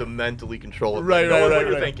able to mentally control it. Right, Knowing right, what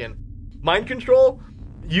you're right. thinking. Mind control,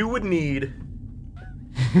 you would need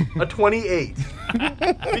A 28.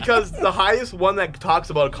 Because the highest one that talks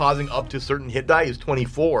about causing up to certain hit die is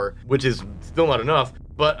 24, which is still not enough.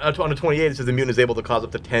 But on a 28, it says the mutant is able to cause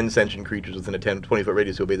up to 10 sentient creatures within a 20-foot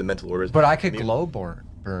radius to obey the mental orders. But I could glow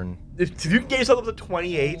burn. If you can get yourself up to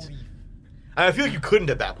 28, I feel like you couldn't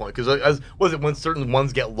at that point, because when certain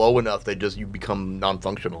ones get low enough, you become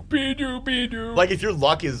non-functional. Like if your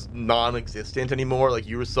luck is non-existent anymore, like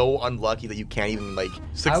you were so unlucky that you can't even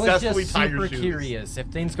successfully tie your shoes. I was just super curious. If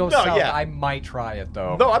things go south, yeah. I might try it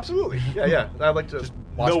though. No, absolutely. Yeah. I'd like to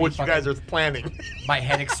watch know me what you guys are planning. My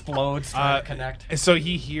head explodes trying to connect. So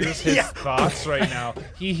he hears his thoughts right now.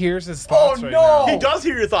 He hears his thoughts right now. He does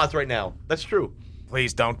hear your thoughts right now. That's true.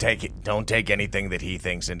 Please don't take anything that he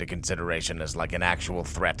thinks into consideration as like an actual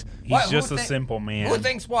threat. He's just a simple man. Who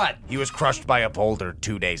thinks what? He was crushed by a boulder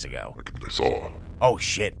 2 days ago. I saw. Oh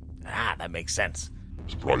shit. That makes sense. I'm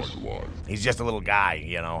surprised he's alive. He's just a little guy,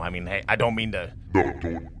 you know. I mean, hey, I don't mean to. No,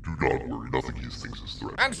 do not worry. Nothing he thinks is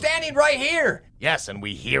threat. I'm standing right here. Yes, and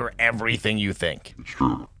we hear everything you think. It's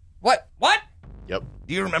true. What? Yep.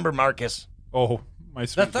 Do you remember Marcus? Oh, my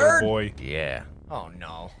sweet little third? boy. Yeah. Oh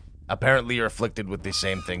no. Apparently you're afflicted with the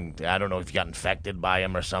same thing. I don't know if you got infected by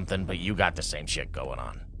him or something, but you got the same shit going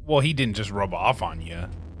on. Well, he didn't just rub off on you.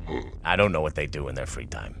 I don't know what they do in their free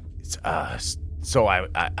time. So I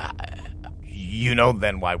you know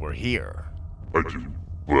then why we're here. I do,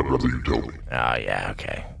 but I'd rather you tell me. Oh, yeah,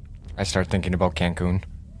 okay. I start thinking about Cancun.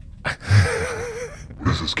 What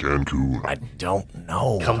is this, Cancun? I don't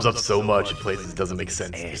know. Comes up so much in places it doesn't make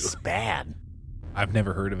sense to It's you. bad. I've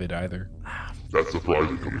never heard of it either. That's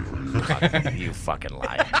surprising coming from you. You fucking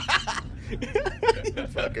liar.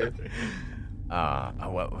 Fucker.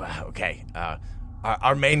 Okay.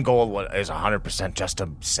 Our main goal is 100% just to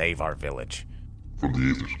save our village. From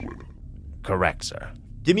the Aether Squid. Correct, sir.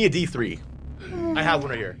 Give me a D3. I have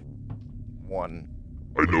one right here. 1.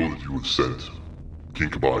 I know that you have sent King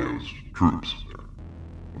Caballo's troops there.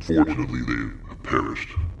 Unfortunately, they have perished.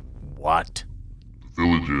 What? The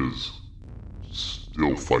village is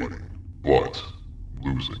still fighting, but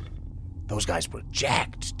losing. Those guys were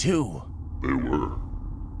jacked, too. They were.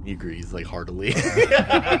 He agrees, heartily.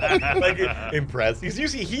 Impressed. Because you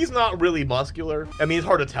see, he's not really muscular. I mean, it's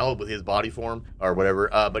hard to tell with his body form or whatever,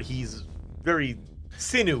 but he's very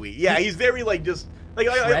sinewy. Yeah, he's very,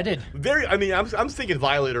 Shredded. I'm thinking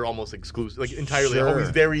Violator almost exclusive, entirely. Sure. He's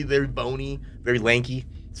very, very bony, very lanky.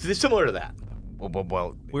 So it's similar to that.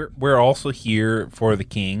 Well, We're also here for the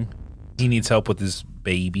king. He needs help with his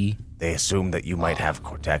baby. they assume that you might have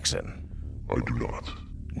Cortexin. I do not.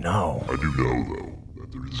 No. I do know, though,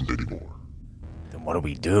 that there isn't any more. Then what do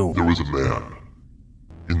we do? There was a man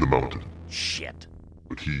in the mountain, Shit.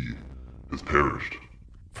 but he has perished.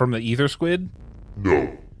 From the ether squid?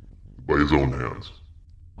 No, by his own hands.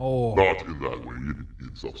 Oh. Not in that way,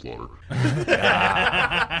 in self-slaughter.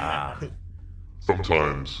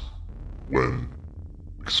 Sometimes, when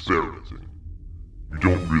experimenting, you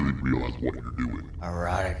don't really realize what you're doing.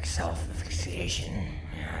 Erotic self-asphyxiation.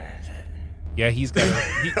 Yeah, he's got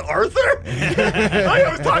Arthur? I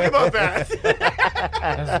was talking about that.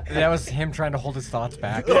 That was him trying to hold his thoughts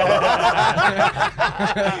back. He's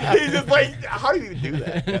just how do you even do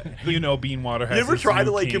that? Beanwater has You ever his try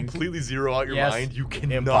to new king. completely zero out your Yes. mind? You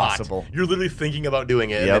cannot. Impossible. You're literally thinking about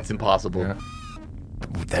doing it, and Yep. it's impossible. Yeah.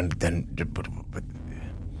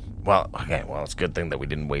 Well, it's a good thing that we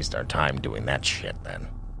didn't waste our time doing that shit then.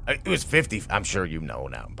 It was 50, I'm sure you know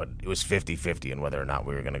now, but it was 50-50 in whether or not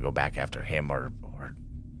we were going to go back after him or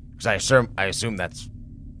because I assume that's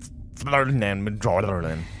Ferdinand.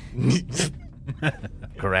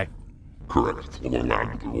 Correct? Correct.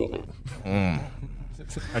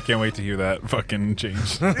 I can't wait to hear that fucking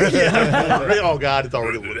change. Yeah. Oh God, it's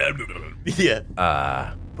already. Yeah.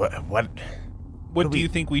 What do you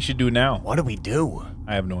think we should do now? What do we do?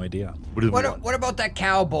 I have no idea. What about that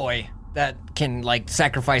cowboy that can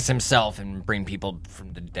sacrifice himself and bring people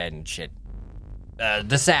from the dead and shit?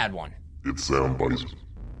 The sad one. It's Sam Bison.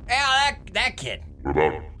 Yeah, that kid. What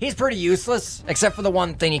about him? He's pretty useless, except for the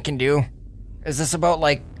one thing he can do. Is this about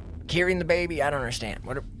carrying the baby? I don't understand.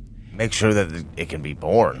 Make sure that it can be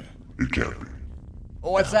born. It can't be.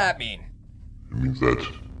 What's that mean? It means that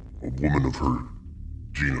a woman of her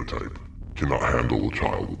genotype cannot handle a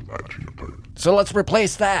child with that genotype. So let's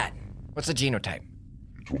replace that. What's the genotype?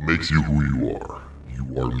 It's what makes you who you are. You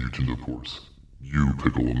are mutant, of course. You,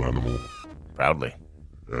 Pickle, an animal. Proudly.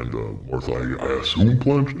 And, Martha, I assume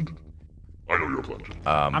Planchet? I know you're Planchet.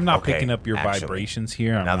 I'm not okay, picking up your actually, vibrations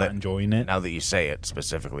here. I'm now not that- enjoying it. Now that you say it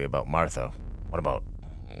specifically about Martha, what about,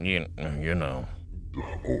 you know?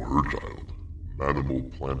 Oh, her child.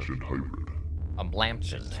 Manimal Planchet hybrid. A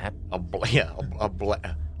lampshade. A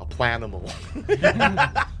planimal.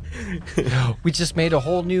 We just made a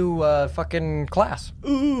whole new fucking class.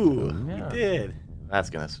 Ooh, we did. That's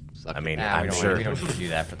gonna suck. I mean, We I'm don't sure. need to do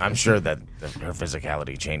that for I'm sure that her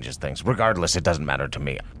physicality changes things. Regardless, it doesn't matter to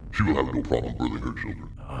me. She will have no problem birthing her children.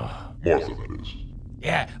 Martha, that is.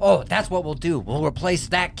 Yeah. Oh, that's what we'll do. We'll replace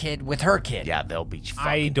that kid with her kid. Yeah, they'll be.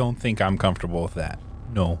 I don't think I'm comfortable with that.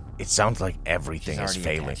 No. It sounds like everything is already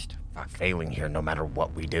failing. attached. Failing here, no matter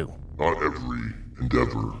what we do. Not every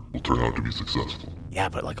endeavor will turn out to be successful. Yeah,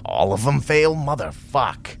 but like all of them fail,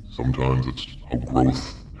 motherfuck. Sometimes it's how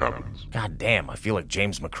growth happens. God damn, I feel like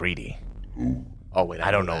James McCready. Who? Oh wait, I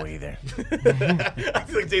don't know either. I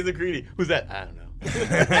feel like James McCready. Who's that? I don't know.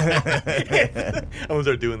 I'm gonna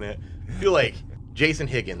start doing that. I feel like Jason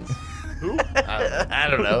Higgins. Who? I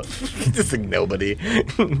don't know. Just like nobody.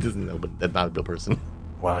 Just nobody. That's not a real person.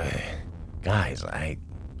 Well, guys,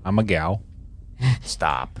 I'm a gal.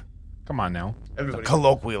 stop. Come on now. Everybody.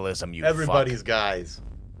 Colloquialism, you Everybody's fuck. guys.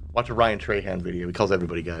 Watch a Ryan Trahan video. He calls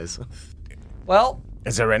everybody guys. Well,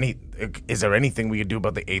 Is there anything we could do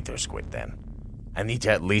about the Aether Squid then? I need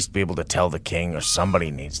to at least be able to tell the king, or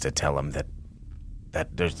somebody needs to tell him that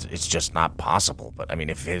it's just not possible. But I mean,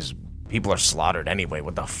 if his people are slaughtered anyway,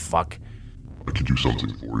 what the fuck? I can do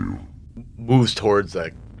something for you. Moves towards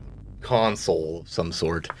a console of some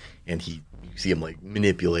sort, and you see him like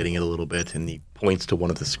manipulating it a little bit, and he points to one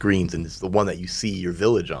of the screens, and it's the one that you see your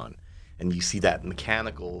village on, and you see that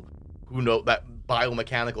mechanical, that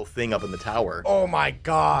biomechanical thing up in the tower. Oh my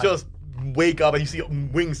god! Just wake up, and you see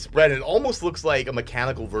wings spread, and it almost looks like a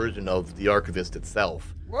mechanical version of the Archivist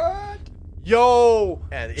itself. what? Yo,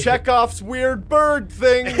 And Chekhov's weird bird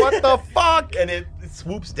thing. What the fuck? And it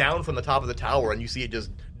swoops down from the top of the tower, and you see it just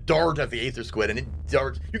dart at the Aether Squid, and it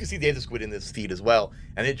darts. You can see the Aether Squid in this feed as well,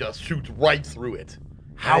 and it just shoots right through it.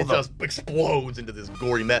 And it just explodes into this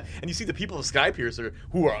gory mess. And you see the people of Skypiercer,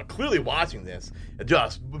 who are clearly watching this,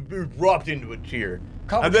 just erupt into a cheer.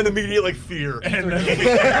 And then immediate, fear.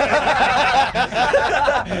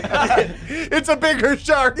 It's a bigger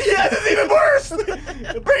shark. Yeah, this is even worse!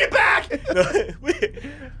 Bring it back!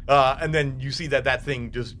 And then you see that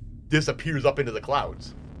thing just disappears up into the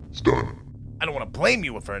clouds. It's done. I don't want to blame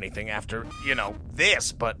you for anything after,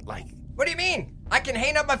 this, but What do you mean? I can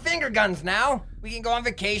hang up my finger guns now. We can go on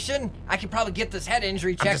vacation. I can probably get this head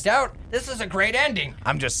injury checked out. This is a great ending.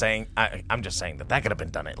 I'm just saying that could have been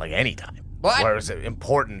done at any time. What? Where is it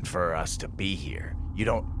important for us to be here? You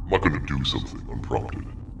don't. I'm not going to do something unprompted.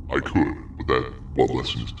 I could, but what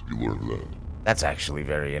lesson is to be learned then? That's actually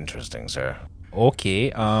very interesting, sir.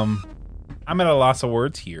 Okay. I'm at a loss of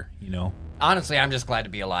words here. Honestly, I'm just glad to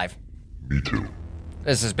be alive. Me too.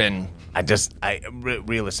 This has been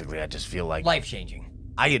Realistically, I just feel like life-changing.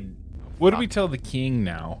 I had What do we tell the king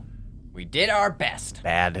now? We did our best.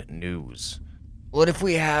 bad news. What if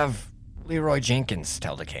we have Leroy Jenkins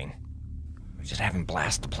tell the king? We just have him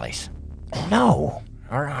blast the place. No.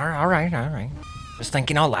 All right. Just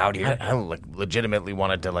thinking out loud here. I legitimately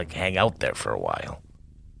wanted to hang out there for a while.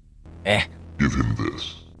 Give him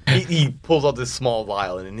this. He pulls out this small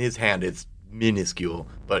vial, and in his hand it's minuscule,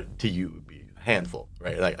 but to you it would be a handful,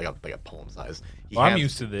 right? Like a palm size. I'm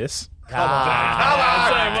used to this. Come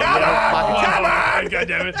on! God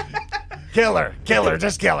damn it. Kill her,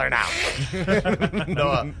 just kill her now.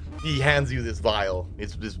 No, he hands you this vial.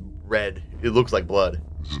 It's this red. It looks like blood.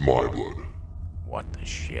 This is my blood. What the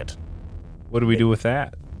shit? What do we do with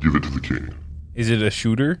that? Give it to the king. Is it a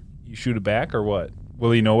shooter? You shoot it back or what?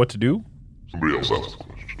 Will he know what to do? Somebody else asked the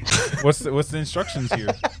question. What's the instructions here?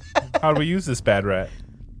 How do we use this bad rat?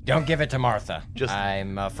 Don't give it to Martha. Just-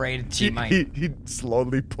 I'm afraid she might. He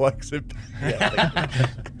slowly plucks it.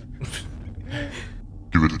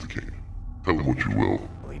 Give it to the king. Tell him what you will.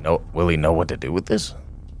 Will he know what to do with this?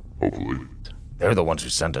 Hopefully. They're the ones who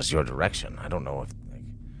sent us your direction. I don't know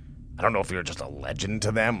if you're just a legend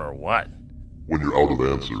to them or what. When you're out of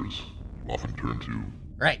answers, you often turn to...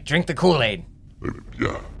 Right, drink the Kool-Aid.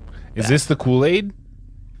 Yeah, Is this the Kool-Aid?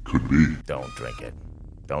 could be. Don't drink it.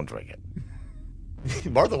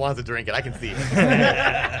 Martha wants to drink it. I can see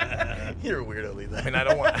it. You're a weirdo, Lisa. I mean, I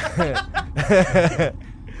don't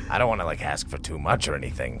want to ask for too much or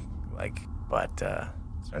anything. But is there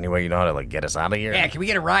any way you know how to get us out of here? Yeah, can we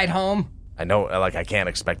get a ride home? I know, I can't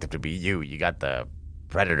expect it to be you. You got the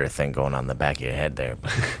predator thing going on the back of your head there.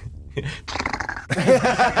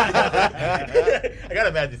 I gotta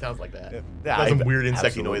imagine it sounds like that. Does some weird insecty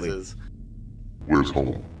absolutely. noises. Where's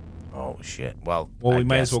home? Oh shit. Well, We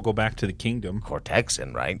might as well go back to the kingdom.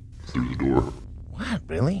 Cortexin, right? Through the door. What?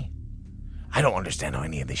 Really? I don't understand how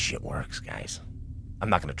any of this shit works, guys. I'm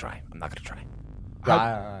not gonna try.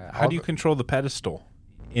 How do you control the pedestal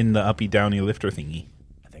in the uppy downy lifter thingy?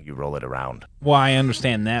 I think you roll it around. Well, I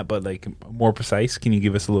understand that, but like more precise, can you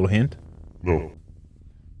give us a little hint? No,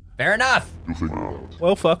 Fair enough. you'll figure it out.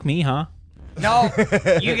 Well, fuck me, huh? No,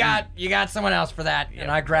 you got someone else for that.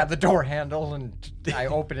 And I grab the door handle and I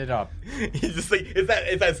open it up. He's just like, it's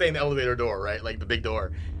that same elevator door, right? Like the big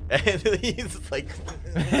door. And he's just like,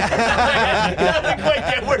 he doesn't quite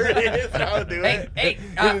get where it is and how to do it. Hey,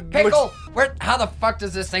 Pickle, how the fuck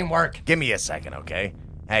does this thing work? Give me a second, okay?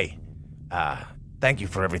 Hey, thank you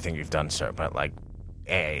for everything you've done, sir, but like,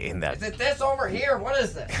 in that... Is it this over here? What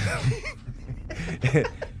is this?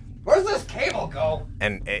 Where's this cable go?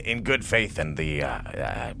 And in good faith and the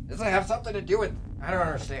Does it have something to do with... I don't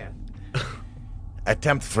understand.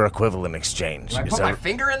 attempt for equivalent exchange. Do I put my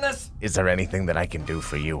finger in this? Is there anything that I can do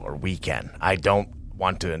for you, or we can? I don't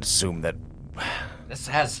want to assume that... This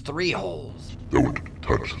has 3 holes. Don't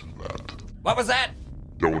touch that. What was that?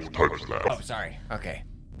 Don't touch that. Oh, sorry. Okay.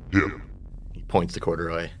 Him. He points to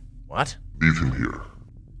Corduroy. What? Leave him here.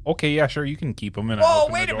 Okay, yeah, sure, you can keep them. And Whoa,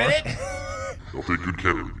 wait a minute. They'll take good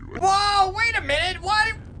care of you. Whoa, wait a minute.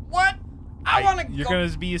 What? I want to You're go...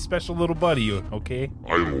 gonna be a special little buddy, okay?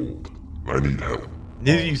 I'm old. I need help.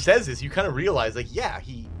 As he says this, you kind of realize, like, yeah,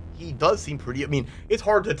 he does seem pretty. I mean, it's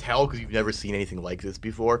hard to tell because you've never seen anything like this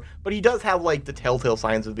before. But he does have like the telltale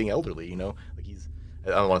signs of being elderly. You know, like he's. I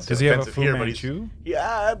don't want to Does say he have a offensive Fu here, but Manchu?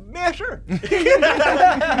 yeah, sure.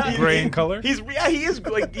 Gray in color? He is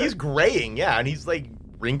like he's graying, yeah, and he's like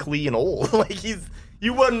wrinkly and old. Like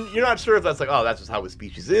you're not sure if that's like, oh, that's just how his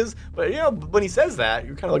species is. But you know, when he says that,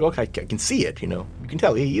 you're kind of like, okay, I can see it. You know, you can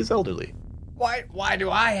tell he is elderly. Why do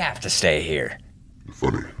I have to stay here? You're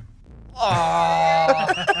funny.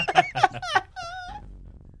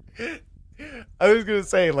 I was gonna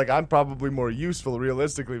say, like, I'm probably more useful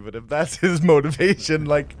realistically, but if that's his motivation,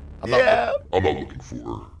 like, I'm not looking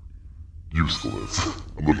for usefulness.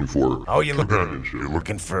 I'm looking for Oh, you're companionship.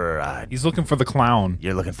 looking for, He's looking for the clown.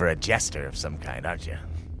 you're looking for a jester of some kind, aren't you?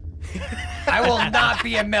 I will not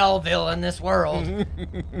be a Melville in this world.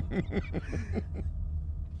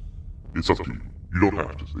 It's up to you. You don't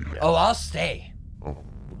have to stay here. Oh, I'll stay. Oh,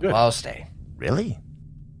 Good. I'll stay. Really?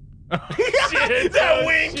 That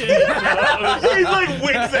wink! He's like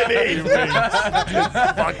winks at me.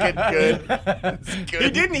 Fucking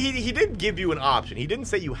good. He didn't give you an option. He didn't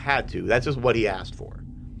say you had to. That's just what he asked for.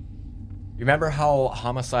 You remember how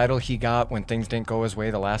homicidal he got when things didn't go his way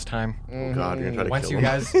the last time? Oh God, you're gonna try to Once kill you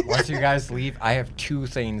him. once you guys leave, I have 2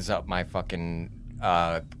 things up my fucking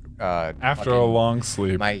After a long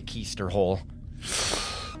sleep. my keister hole.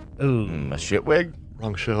 A shitwig?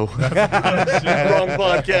 Wrong show. Wrong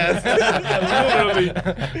podcast. Literally.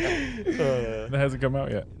 That hasn't come out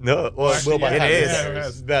yet. No, well, it will by the It time is. this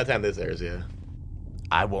airs. By the time this airs, yeah.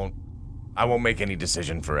 I won't make any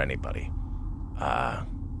decision for anybody.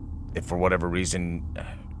 If for whatever reason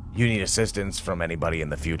you need assistance from anybody in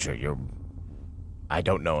the future, I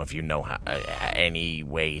don't know if you know how, any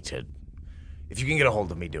way to. If you can get a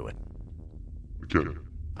hold of me, do it. okay.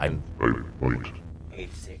 I might.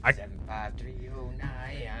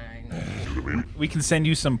 8675309. We can send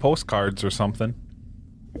you some postcards or something.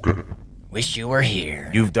 Okay. Wish you were here.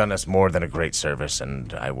 You've done us more than a great service,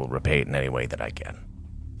 and I will repay it in any way that I can.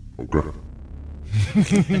 Okay.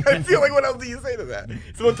 I feel like, what else do you say to that?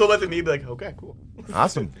 Someone told that to me, be like, okay, cool.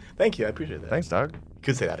 Awesome. Thank you, I appreciate that. thanks, dog.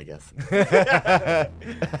 Could say that, I guess.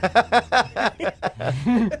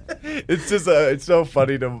 It's just it's so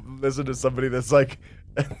funny to listen to somebody that's like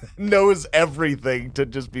knows everything to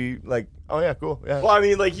just be like, oh yeah, cool, yeah, Well, I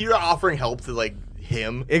mean, like, you're offering help to, like,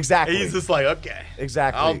 him. Exactly. And he's just like, okay.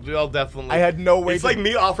 exactly. I'll definitely. I had no way It's to- like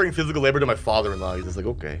me offering physical labor to my father-in-law. He's just like,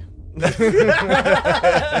 okay. Hey,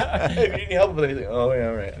 if you need help with anything, oh yeah,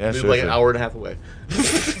 all right. Yeah, It's sure, like sure. an hour and a half away.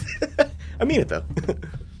 I mean it though.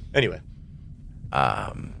 Anyway,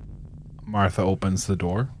 Martha opens the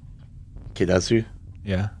door. okay, that's you.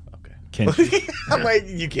 Yeah. Okay. Can she? I'm like,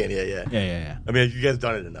 you can't. Yeah. Yeah. I mean, you guys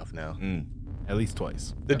done it enough now. At least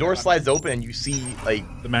twice. The door slides open and you see like,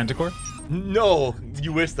 The Manticore? no,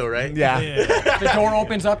 you wish though, right? yeah. The door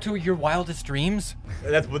opens up to your wildest dreams.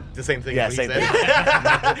 That's what the same thing. Yeah, as what he same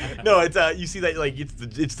said. No, it's you see that like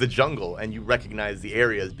it's the jungle, and you recognize the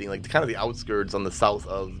area as being like kind of the outskirts on the south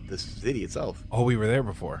of the city itself. Oh, we were there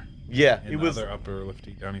before. Yeah, In it the was. other upper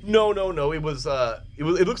lifty downy. No. It was.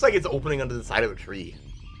 It looks like it's opening under the side of a tree.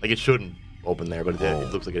 Like it shouldn't open there, but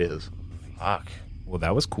it looks like it is. Fuck. Well,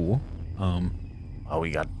 that was cool. Oh,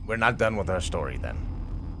 we're not done with our story then.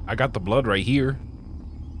 I got the blood right here.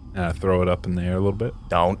 And I throw it up in the air a little bit.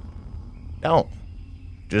 Don't.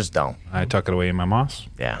 Just don't. I tuck it away in my moss.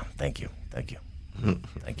 Yeah, thank you.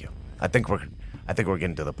 Thank you. I think we're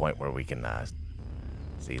getting to the point where we can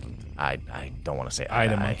see. I don't want to say Eye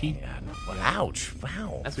to monkey? Yeah, well, ouch!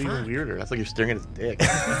 Wow. That's even weirder. That's like you're staring at his dick.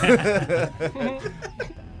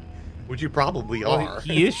 Which you probably are.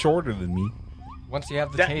 He is shorter than me. Once you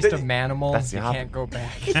have the taste of manimal, that's the you op- can't go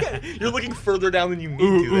back. You're looking further down than you need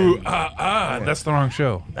to. Then. That's the wrong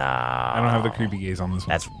show. Nah, I don't have the creepy gaze on this one.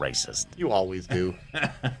 that's racist. You always do.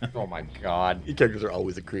 Oh my god. Your characters are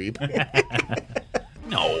always a creep.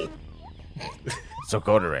 No. So,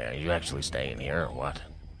 Kodere, are you actually staying here or what?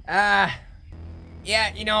 Yeah,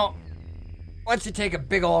 you know, once you take a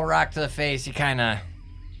big old rock to the face, you kind of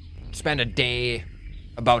spend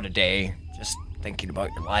about a day, just thinking about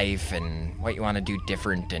your life and what you want to do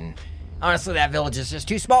different. And honestly, that village is just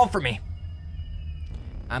too small for me.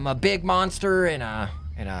 I'm a big monster in a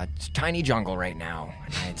tiny jungle right now.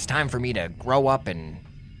 And it's time for me to grow up and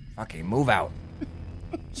fucking move out.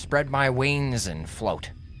 Spread my wings and float.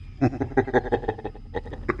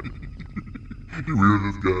 You hear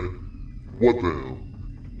this guy? What the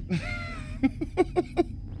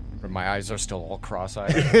hell? My eyes are still all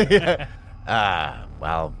cross-eyed.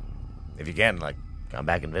 Well, if you can, like, come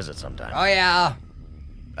back and visit sometime. Oh, yeah.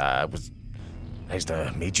 It was nice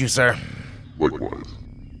to meet you, sir. Likewise.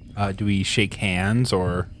 Do we shake hands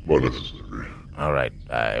or? Not necessary. All right,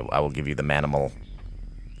 I will give you the manimal.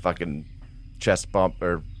 Fucking chest bump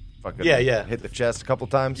or fucking Yeah. hit the chest a couple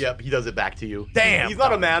times. Yep, he does it back to you. Damn. He's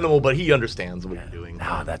not an animal, but he understands what you're doing.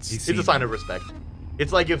 No, that's It's a sign of respect.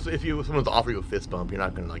 It's like if someone's offering you a fist bump, you're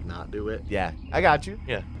not gonna like not do it. Yeah, I got you.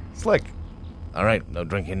 Yeah. Slick. all right. No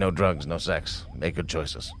drinking, no drugs, no sex. Make good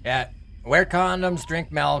choices. Yeah. Wear condoms,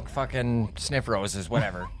 drink milk, fucking sniff roses,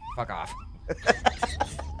 whatever. Fuck off.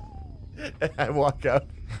 I walk out.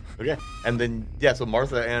 Okay. And then so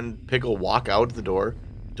Martha and Pickle walk out the door.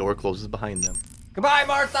 Door closes behind them. Goodbye,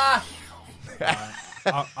 Martha!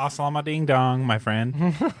 Assalamu ding dong, my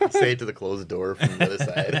friend. Say it to the closed door from the other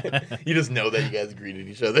side. You just know that you guys greeted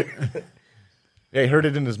each other. Yeah, he heard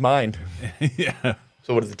it in his mind. Yeah.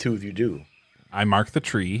 So what does the two of you do? I mark the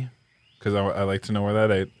tree because I like to know where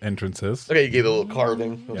that entrance is. Okay, you gave it a little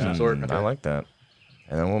carving of some sort. Okay. I like that.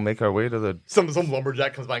 And then we'll make our way to the. Some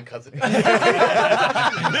lumberjack comes by and cuts it.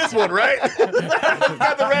 This one, right?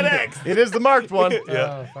 Got the red X. It is the marked one.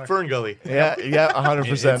 Yeah. Fern Gully. Yeah,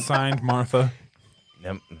 100%. It's signed Martha.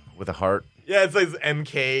 With a heart. Yeah, it says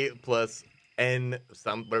MK plus N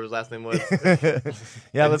whatever his last name was.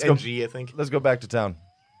 Yeah, let's go. NG, I think. Let's go back to town.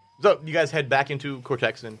 So you guys head back into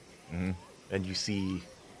Cortexan, and you see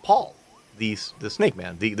Paul, the snake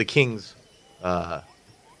man, the king's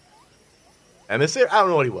emissary. I don't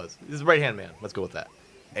know what he was. His right hand man. Let's go with that.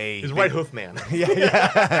 Hey, His right hoof man.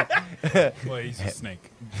 Well, he's a snake.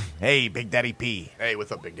 Hey, Big Daddy P. Hey,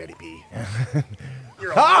 what's up, Big Daddy P?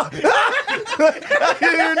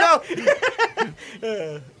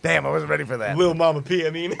 Damn, I wasn't ready for that. Little Mama P. I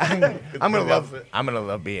mean, I'm gonna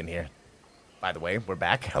love being here. By the way, we're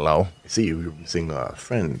back. Hello. I see you're seeing a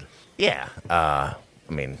friend. Yeah. I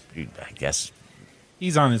mean, I guess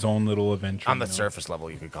He's on his own little adventure. on the you know. surface level,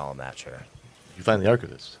 you could call him that, sure. You find the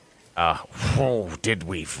archivist. Did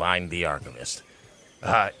we find the archivist?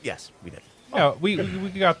 Yes, we did. Yeah, we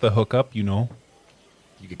got the hookup, you know.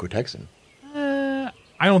 You get Cortexan.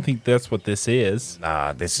 I don't think that's what this is.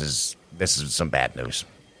 This is some bad news.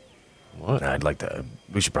 What? I'd like to.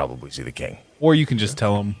 We should probably see the king. Or you can just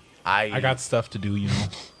tell him, I I got stuff to do, you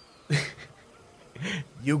know.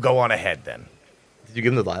 You go on ahead then. Did you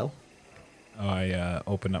give him the vial? I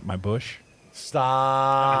open up my bush.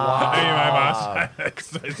 Stop. Hey, my moss.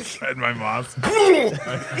 I spread my moss.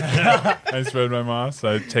 I spread my moss.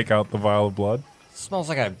 I take out the vial of blood. Smells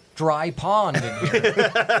like a dry pond in here.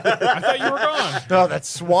 I thought you were gone. Oh, that's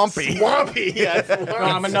swampy. Swampy. Yeah,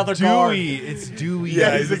 I'm another guard. Dewy. It's dewy.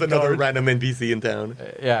 yeah, he's just another random NPC in town.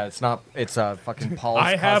 Yeah, it's not. It's fucking Paul's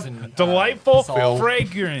I cousin. have delightful Phil.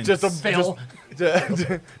 fragrance. Just a Phil.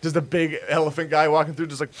 just a big elephant guy walking through,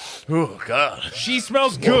 just like, oh god. She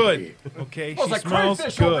smells good. Okay, she like smells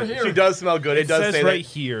crayfish over good. here. She does smell good. It does says say right that.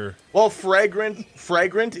 here. Well, fragrant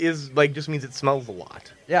is like just means it smells a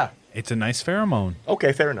lot. Yeah. It's a nice pheromone.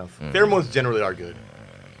 Okay, fair enough. Pheromones generally are good.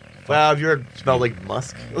 Well, if you ever smell like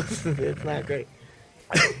musk, it's not great.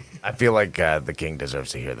 I feel like the king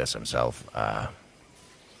deserves to hear this himself.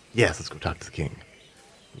 Yes, let's go talk to the king.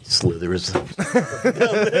 Slithers. A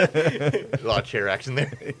lot of chair action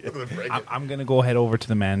there. I'm gonna go head over to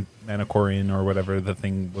the Manicorian or whatever the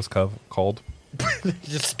thing was called.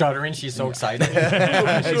 Just stuttering. She's so excited.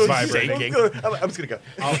 It's vibrating. I'm just gonna go.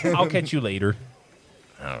 I'll catch you later.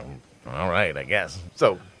 All right, I guess.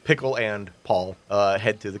 So Pickle and Paul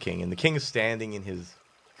head to the king, and the king is standing in his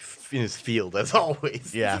in his field as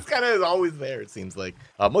always. Yeah. He's kind of always there, it seems like.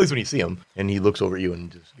 At least when you see him. And he looks over at you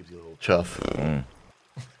and just gives you a little chuff.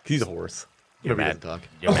 He's a horse. Your, Maybe he doesn't talk.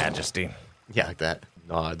 Your Majesty, Yeah, like that.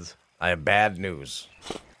 Nods. I have bad news.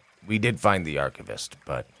 We did find the archivist,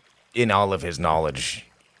 but in all of his knowledge,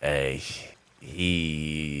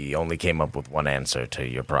 he only came up with one answer to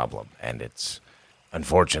your problem, and it's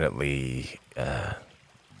unfortunately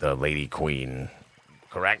the Lady Queen.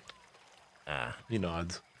 Correct? He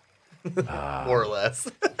nods. More or less.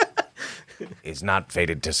 Is not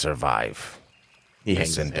fated to survive. He This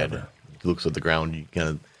hangs his head. endeavor. He looks at the ground. You kind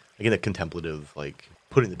of, like in a contemplative, like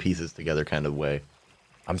putting the pieces together kind of way.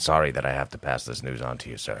 I'm sorry that I have to pass this news on to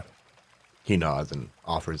you, sir. He nods and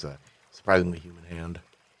offers a surprisingly human hand.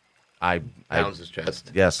 I Pounds his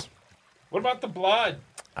chest. yes. What about the blood?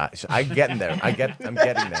 I'm getting there. I'm getting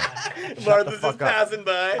there. Martha's fuck just up. passing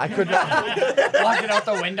by. I could not. Walking out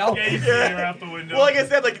the window. Yeah, you see her out the window. Well, like I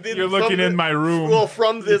said, like You're looking in my room. Well,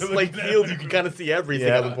 from this like field, you can kind of see everything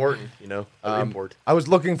Yeah. of important. You know, of import. I was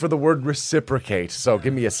looking for the word reciprocate, so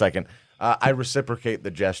give me a second. I reciprocate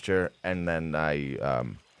the gesture, and then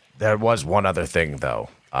There was one other thing, though.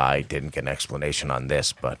 I didn't get an explanation on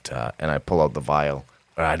this, but and I pull out the vial.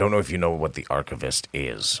 I don't know if you know what the archivist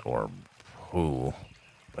is or who,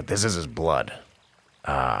 but this is his blood.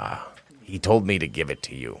 He told me to give it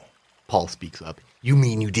to you. Paul speaks up. You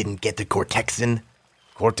mean you didn't get the Cortexin?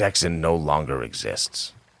 Cortexin no longer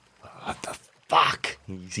exists. What the fuck?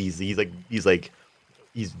 He's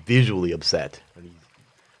visually upset and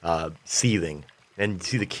he's seething. And you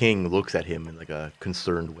see the king looks at him in like a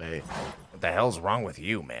concerned way. What the hell's wrong with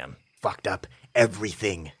you, man? Fucked up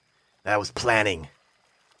everything that I was planning.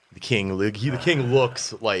 The king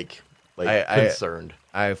looks like concerned.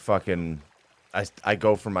 I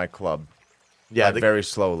go for my club. Yeah, Like, very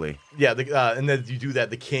slowly. yeah. And then you do that.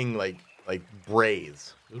 The king like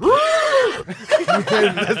brays.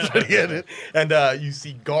 And you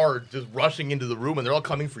see guards just rushing into the room, and they're all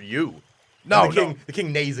coming for you. No, And the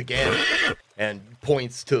king neighs again and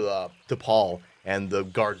points to Paul, and the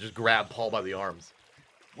guards just grab Paul by the arms.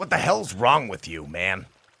 What the hell's wrong with you, man?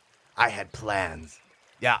 I had plans.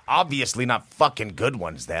 Yeah, obviously not fucking good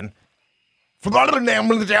ones, then. I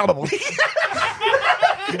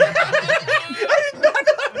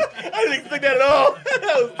didn't expect that at all.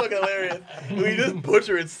 That was fucking hilarious. We just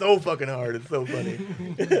butcher it so fucking hard. It's so funny.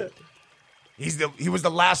 He was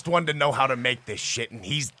the last one to know how to make this shit, and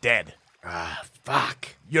he's dead. Fuck.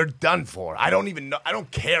 You're done for. I don't even know. I don't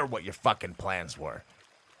care what your fucking plans were.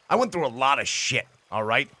 I went through a lot of shit, all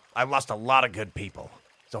right? I lost a lot of good people.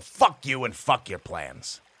 So fuck you and fuck your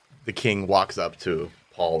plans. The king walks up to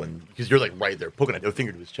Paul, and because you're like right there, poking a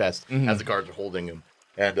finger to his chest as the guards are holding him.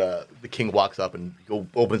 And the king walks up and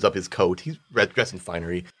opens up his coat. He's dressed in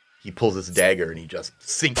finery. He pulls his dagger and he just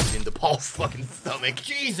sinks into Paul's fucking stomach.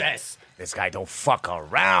 Jesus! This guy don't fuck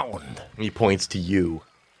around. And he points to you.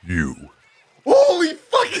 You Holy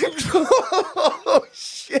fucking oh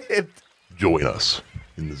shit! join us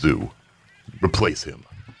in the zoo. Replace him.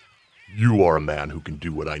 You are a man who can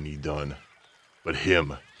do what I need done. But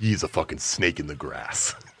him, he's a fucking snake in the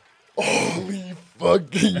grass. Holy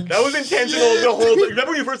fucking That was intentional the whole time.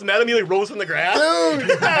 Remember when you first met him, he like rose from the grass?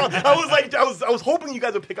 Dude! I was hoping you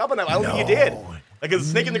guys would pick up on that. I don't think you did. Like a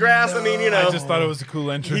snake in the grass, I mean, you know. I just thought it was a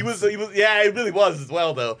cool entrance. He was, yeah, it really was as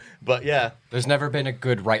well, though. But yeah. There's never been a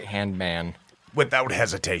good right-hand man. Without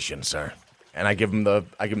hesitation, sir. And I give him the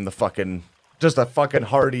fucking just a fucking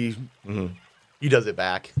hearty. He does it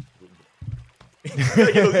back. You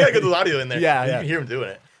gotta get the audio in there. Yeah, You yeah. can hear him doing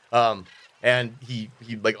it. And he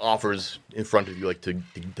like offers in front of you like to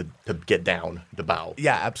get down, to bow.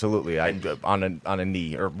 Yeah, absolutely. I on a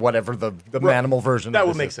knee or whatever the manimal version. That of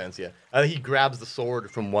would this make is. sense, yeah. He grabs the sword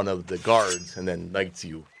from one of the guards and then knights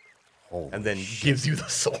you. And then gives you the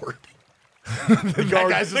sword. The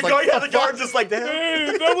guard's just like, damn.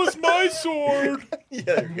 Hey, that was my sword. Yeah,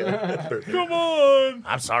 there you go. That's perfect. Come on.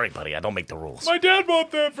 I'm sorry, buddy. I don't make the rules. My dad bought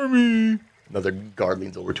that for me. Another guard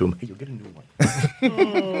leans over to him. Hey, you'll get a new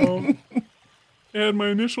one. It had my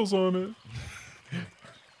initials on it.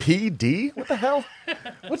 PD? What the hell?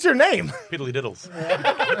 What's your name? Piddly diddles.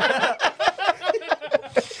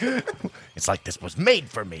 It's like this was made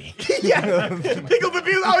for me. Yeah. Pickles and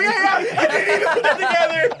peas. Oh, yeah. I didn't even put that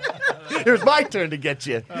together. It was my turn to get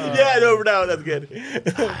you. Yeah, no, that's good.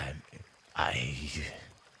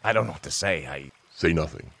 I don't know what to say. Say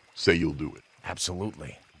nothing. Say you'll do it.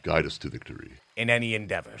 Absolutely. Guide us to victory. In any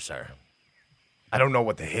endeavor, sir. I don't know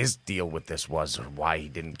what his deal with this was or why he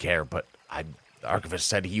didn't care, but the archivist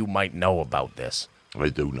said you might know about this. I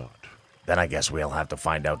do not. Then I guess we'll have to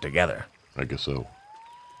find out together. I guess so.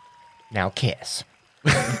 Now kiss.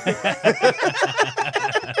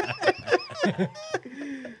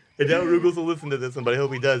 I doubt Rugels will listen to this one, but I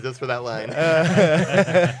hope he does just for that line.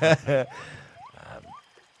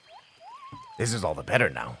 This is all the better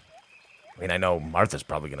now. I mean, I know Martha's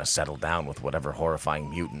probably going to settle down with whatever horrifying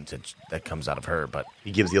mutant that comes out of her, but...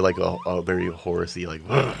 He gives you like a very Horusy, like...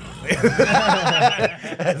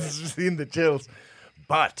 I've seen the chills.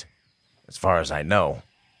 But, as far as I know,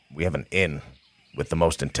 we have an in with the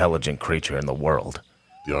most intelligent creature in the world.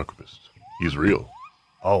 The archivist. He's real.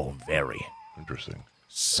 Oh, very. Interesting.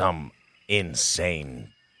 Some insane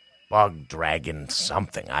bug dragon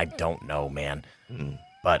something. I don't know, man.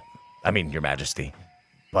 But, I mean, Your Majesty.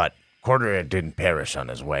 But Cordelia didn't perish on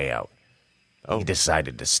his way out. He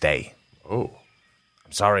decided to stay. Oh,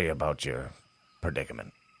 I'm sorry about your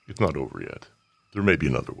predicament. it's not over yet. There may be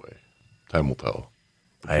another way. Time will tell.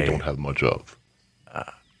 Which we don't have much of.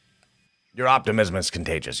 Your optimism is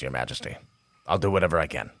contagious, Your Majesty. I'll do whatever I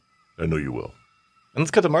can. I know you will. And let's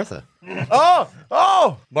cut to Martha.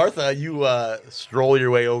 Oh! Martha, you stroll your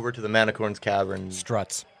way over to the Manicorn's Cavern.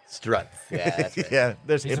 Struts. Struts. Yeah, that's right. Yeah,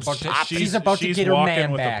 there's She's hips. about to get her walking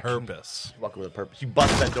man with back. a purpose. Walk with a purpose. She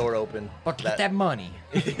busts that door open. About to get that money.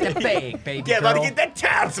 Get that bag, baby Yeah, about to girl. get that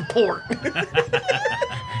child support.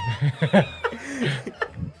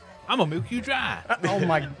 I'm gonna milk you dry. Oh,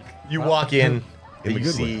 my... You walk in, and you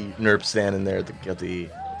good see Nerp standing there at the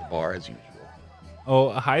bar as usual. Oh,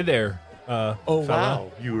 hi there. Oh, fella.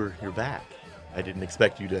 wow. You're back. I didn't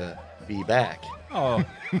expect you to be back. Oh,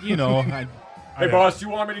 you know, Hey, boss, you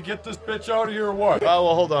want me to get this bitch out of here or what? Oh,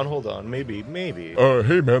 well, hold on. Maybe.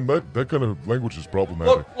 Hey man, that kind of language is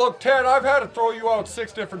problematic. Look, Ted, I've had to throw you out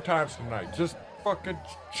 6 different times tonight. Just fucking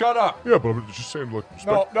shut up. Yeah, but I'm just saying, look,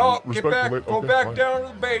 respect, No, respect get back, the late- go okay, back fine. down to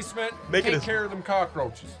the basement, Make it take a- care of them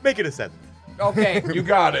cockroaches. Make it a 7. Okay, you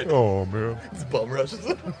got it. Oh man. It's bum rushes.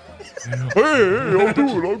 Hey, I'll do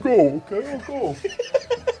it. I'll go. Okay, I'll go.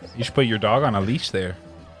 you should put your dog on a leash there.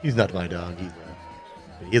 He's not my dog. He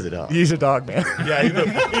is a dog. He's a dog, man. Yeah, he's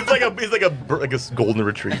like a golden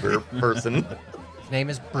retriever person. His name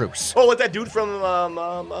is Bruce. Oh, what's that dude from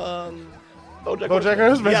BoJack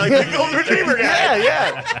Horseman. Yeah, like the golden retriever guy.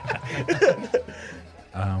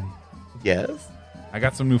 Yeah. Yes, I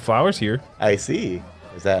got some new flowers here. I see.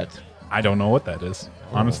 Is that? I don't know what that is,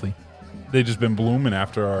 honestly. They just been blooming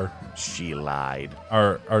after She lied.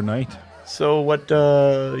 our night. So what? What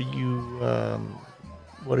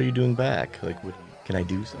are you doing back? Like, can I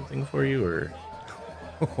do something for you, or?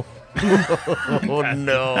 Oh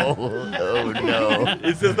no. Oh no.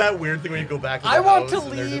 It's just that weird thing when you go back to the I want to house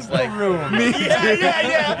and they're leave just the like, room.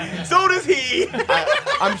 Yeah. So does he.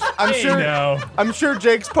 I'm sure. No. I'm sure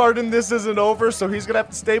Jake's part in this isn't over, so he's gonna have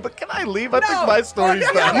to stay. But can I leave? I think my story's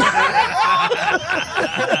done.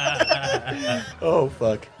 Oh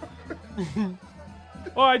fuck.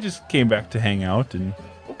 Well, I just came back to hang out, and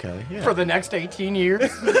Okay. Yeah. For the next 18 years.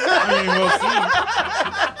 I mean, we'll see.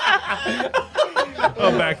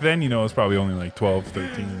 Well, back then, it was probably only like 12,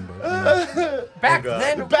 13. But, Back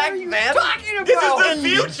then? What are you talking about? This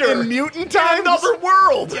is the future. In mutant times. Another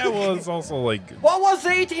world. yeah, well, it's also like What was the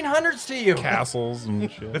 1800s to you? castles and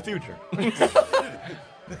shit. The future.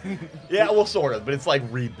 Yeah, well, sort of, but it's like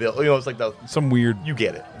rebuilt. It's like Some weird. you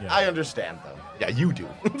get it. I understand though. Yeah, you do.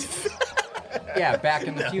 Yeah, back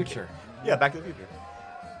in the future. Yeah, Back to the Future.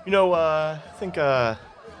 I think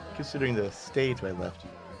considering the state I left you,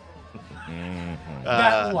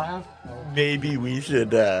 That laugh. maybe we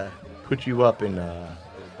should put you up in a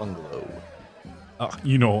bungalow.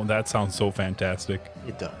 That sounds so fantastic.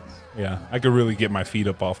 It does. Yeah, I could really get my feet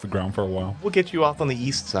up off the ground for a while. We'll get you off on the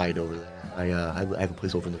east side over there. I have a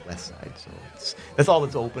place over on the west side, so that's all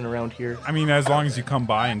that's open around here. I mean, as long as you come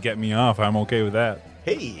by and get me off, I'm okay with that.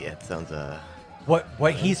 Hey, that sounds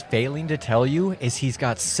What he's failing to tell you is he's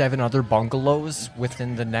got 7 other bungalows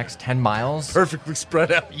within the next 10 miles. Perfectly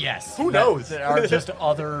spread out. Yes. Who knows? There are just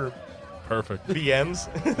other... Perfect. BMs.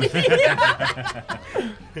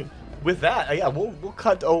 With that, we'll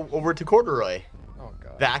cut over to Corduroy. Oh,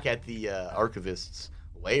 God. Back at the archivist's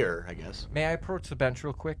lair, I guess. May I approach the bench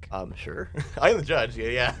real quick? Sure. I am the judge.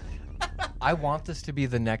 Yeah. I want this to be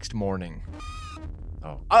the next morning.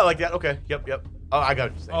 I like that. Okay. Yep. Oh, I got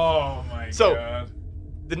what you're saying. Oh my So- god.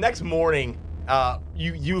 The next morning,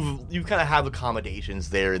 you kind of have accommodations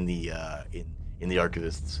there in the in the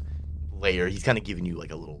archivist's lair. He's kind of giving you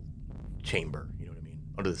like a little chamber. You know what I mean?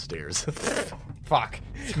 Under the stairs. Fuck.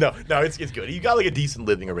 No, it's good. You got like a decent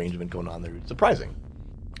living arrangement going on there. It's surprising.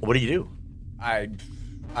 What do you do?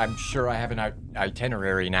 I'm sure I have an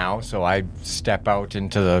itinerary now, so I step out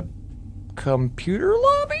into the computer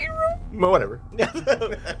lobby room? Well, whatever. Let's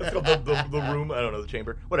go the room. I don't know, the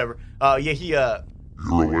chamber. Whatever. He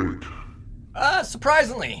You're awake.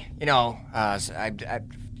 Surprisingly, I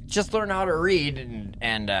just learned how to read,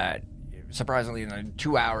 and surprisingly, in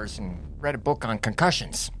 2 hours, and read a book on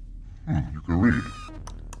concussions. You can read.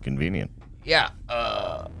 Convenient. Yeah,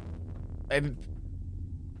 I'm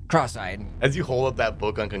cross-eyed. As you hold up that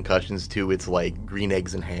book on concussions too, it's like green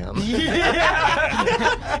eggs and ham. He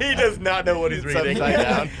does not know what he's reading. Upside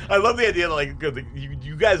down. I love the idea that like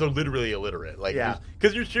you guys are literally illiterate, like Yeah.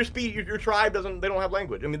 because your tribe they don't have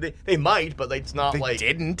language. I mean they might, but it's not They like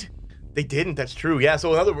didn't. They didn't. That's true. Yeah.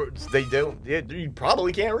 So in other words, they don't. Yeah, you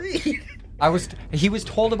probably can't read. He was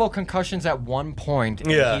told about concussions at one point.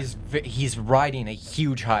 And Yeah. He's riding a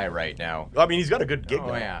huge high right now. I mean, he's got a good gig. Oh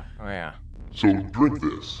going. yeah. So drink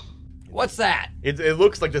this. What's that? It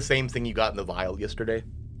looks like the same thing you got in the vial yesterday,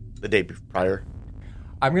 the day prior.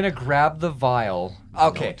 I'm gonna grab the vial.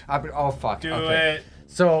 Okay. Oh fuck. Do okay. it.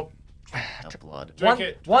 So The blood. Drink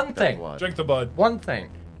it. one thing. blood. Drink the blood. One thing.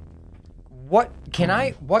 What can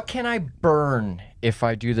I burn if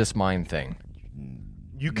I do this mind thing?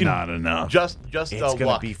 You can Not enough. just It's gonna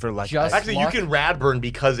luck. be for like Just- Actually, luck? you can rad burn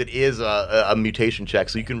because it is a mutation check,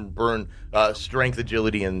 so you can burn strength,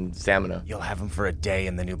 agility, and stamina. You'll have him for a day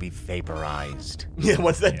and then you'll be vaporized. Yeah,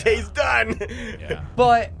 once that day's done. Yeah.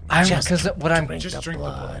 But because what I'm Just drink the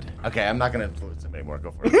blood. Okay, I'm not gonna influence him anymore.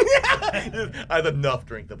 Go for it. I have enough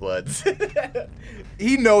drink the bloods.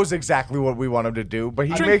 He knows exactly what we want him to do, but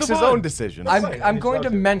he Drink makes the his blood. own decisions. I'm going to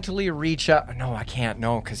mentally reach out. No, I can't.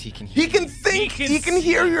 No, because he can. he can think. He He can can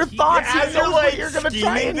hear your thoughts. He As you're knows what like you're gonna try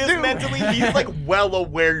scheming and this do. mentally, he's like well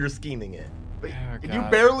aware you're scheming it. You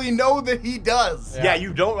barely know that he does. Yeah,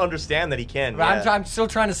 you don't understand that he can. I'm, Yeah. I'm still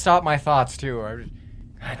trying to stop my thoughts too.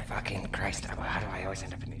 God fucking Christ, how do I always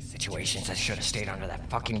end up in these situations? I should have stayed under that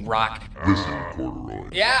fucking rock. Listen, Corduroy.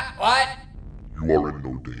 Yeah, what? You are in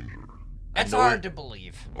no danger. That's hard to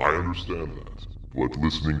believe. I understand that. But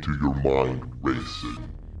listening to your mind racing,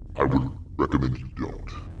 I would recommend you don't.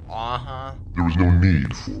 Uh-huh. There is no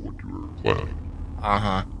need for what you were planning.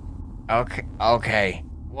 Uh-huh. Okay.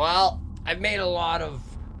 Well, I've made a lot of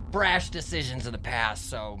brash decisions in the past,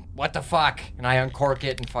 so what the fuck? And I uncork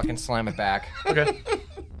it and fucking slam it back. Okay.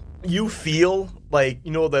 You feel like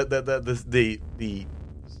the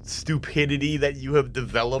stupidity that you have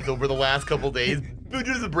developed over the last couple days due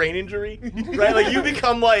to the brain injury, right? Like you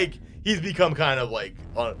become like he's become kind of like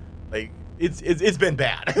it's been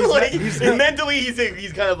bad. Like mentally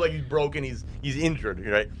he's kind of like he's broken. He's injured,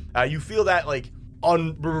 right? You feel that like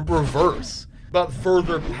on reverse, but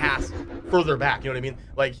further back. You know what I mean?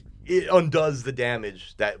 Like it undoes the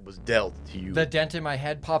damage that was dealt to you. The dent in my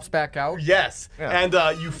head pops back out. Yes, and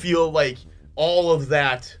you feel like all of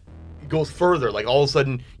that goes further. Like all of a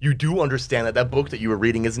sudden, you do understand that book that you were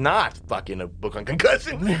reading is not fucking a book on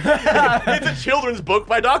concussion. It's a children's book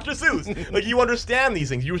by Dr. Seuss. Like you understand these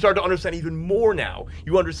things. You start to understand even more now.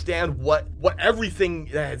 You understand what everything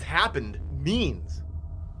that has happened means.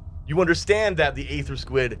 You understand that the Aether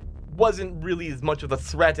Squid wasn't really as much of a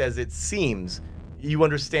threat as it seems. You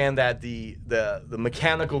understand that the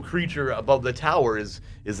mechanical creature above the tower is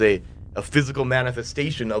a physical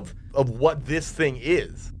manifestation of what this thing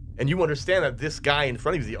is. And you understand that this guy in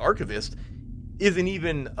front of you, the archivist, isn't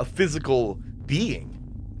even a physical being.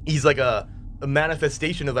 He's like a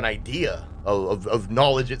manifestation of an idea, of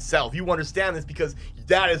knowledge itself. You understand this because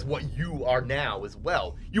that is what you are now as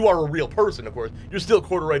well. You are a real person, of course. You're still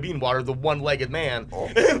Corduroy Beanwater, the one-legged man,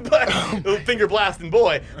 but finger blasting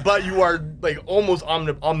boy. But you are like almost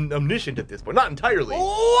omniscient at this point. Not entirely.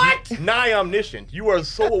 What? Nigh omniscient. You are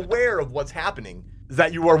so aware of what's happening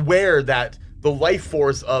that you are aware that the life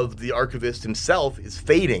force of the archivist himself is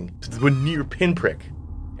fading to a near pinprick.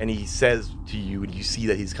 And he says to you, and you see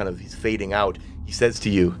that he's fading out. He says to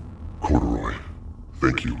you, Corduroy,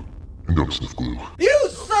 thank you. And don't sniff glue. You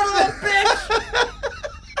son of a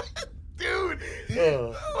bitch! dude,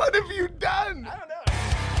 What have you done? I don't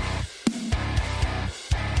know.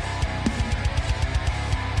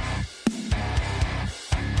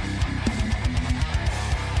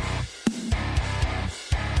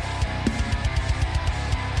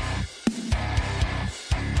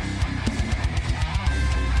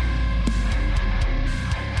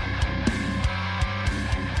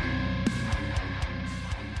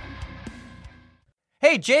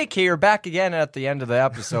 Hey, Jake here, back again at the end of the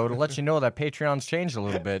episode to let you know that Patreon's changed a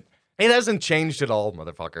little bit. It hasn't changed at all,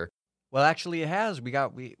 motherfucker. Well, actually, it has. We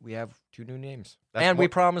have 2 new names, That's and we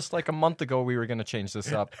what- promised like a month ago we were going to change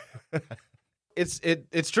this up. It's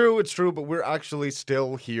true, but we're actually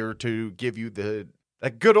still here to give you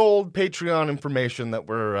that good old Patreon information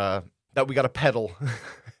that that we got to peddle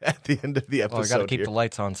at the end of the episode. Well, I got to keep here. the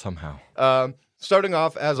lights on somehow. Starting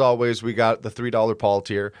off, as always, we got the $3 Paul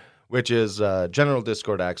tier, which is general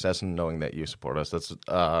Discord access and knowing that you support us. That's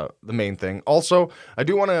the main thing. Also, I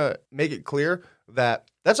do want to make it clear that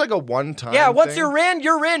that's like a one-time once thing.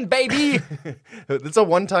 you're in, baby. It's a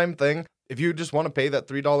one-time thing. If you just want to pay that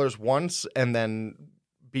 $3 once and then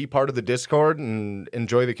be part of the Discord and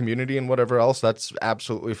enjoy the community and whatever else, that's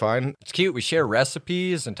absolutely fine. It's cute. We share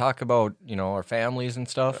recipes and talk about, our families and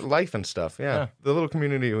stuff. Life and stuff, yeah. The little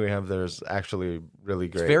community we have there is actually really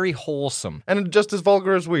great. It's very wholesome. And just as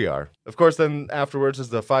vulgar as we are. Of course, then afterwards is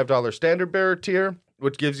the $5 Standard Bearer tier,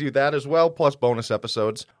 which gives you that as well, plus bonus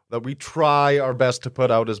episodes that we try our best to put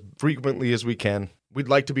out as frequently as we can. We'd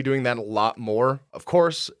like to be doing that a lot more. Of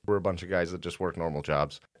course, we're a bunch of guys that just work normal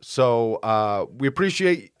jobs. So we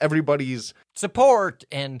appreciate everybody's support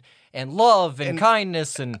and love and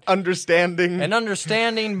kindness and understanding. And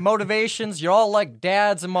understanding, motivations. You're all like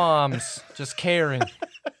dads and moms, just caring.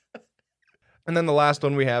 And then the last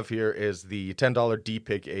one we have here is the $10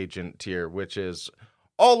 D-Pick Agent tier, which is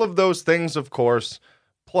all of those things, of course,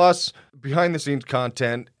 plus behind-the-scenes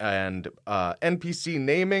content and NPC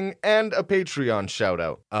naming and a Patreon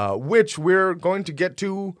shout-out, which we're going to get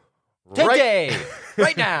to today,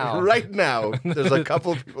 right now. Right now. There's a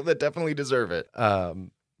couple of people that definitely deserve it.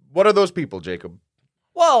 What are those people, Jacob?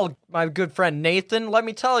 Well, my good friend Nathan, let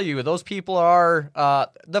me tell you, those people are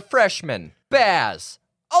the Freshman, Baz,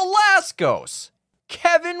 Alaskos,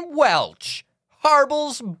 Kevin Welch,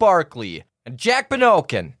 Harbles Barkley, and Jack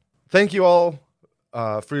Benokin. Thank you all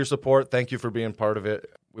for your support. Thank you for being part of it.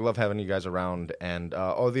 We love having you guys around. And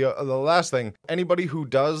the last thing, anybody who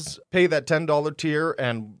does pay that $10 tier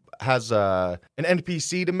and has an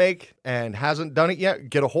NPC to make and hasn't done it yet,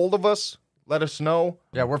 get a hold of us. Let us know.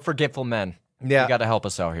 Yeah, we're forgetful men. Yeah. You got to help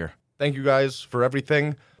us out here. Thank you guys for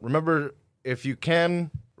everything. Remember, if you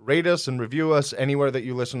can, rate us and review us anywhere that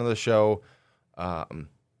you listen to the show.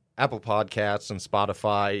 Apple Podcasts and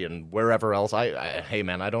Spotify and wherever else. Hey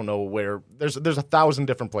man, I don't know where. There's 1,000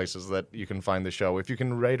 different places that you can find the show. If you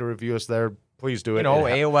can rate or review us there, please do it.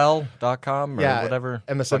 AOL.com or whatever.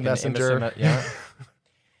 MSN Messenger. Yeah.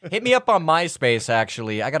 Hit me up on MySpace,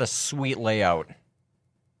 actually. I got a sweet layout.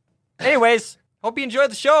 Anyways, hope you enjoyed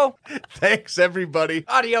the show. Thanks, everybody.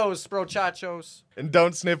 Adios, brochachos. And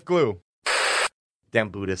don't sniff glue. Damn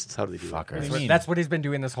Buddhists, how do they do that? Fuckers. That's what he's been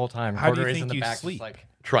doing this whole time. How do you Porter is think in the you back, sleep? just like,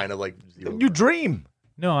 Trying to like zero. You dream.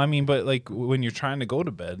 No, I mean, but like when you're trying to go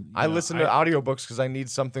to bed. I listen to audiobooks because I need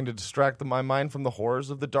something to distract my mind from the horrors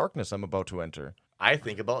of the darkness I'm about to enter. I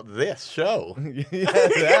think about this show. yeah,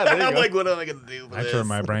 there you I'm go. like, what am I gonna do? For I this? turn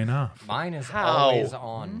my brain off. mine is How? always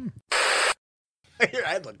on. Your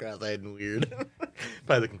eyes look cross-eyed and weird.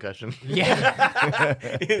 Probably the concussion. Yeah.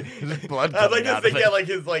 blood I like coming to out think of it. that like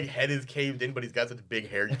his like head is caved in, but he's got such big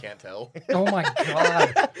hair you can't tell. Oh my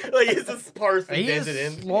god. Like it's just sparse and He has dented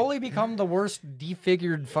in. slowly become the worst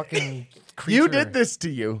defigured fucking creature. You did this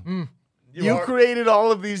to you. You are- created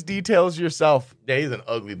all of these details yourself. Yeah, he's an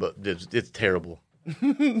ugly, but it's terrible.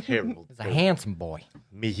 Terrible. He's a handsome boy.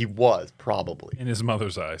 Me, he was probably, In his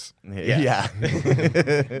mother's eyes. Yeah.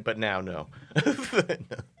 but now no.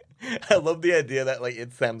 I love the idea that like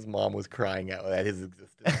Sam's mom was crying out at his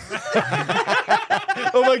existence.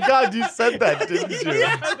 Oh my God, you said that, didn't you?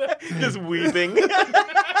 Yeah, just weeping.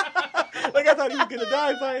 Like I thought he was gonna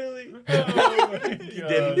die finally. He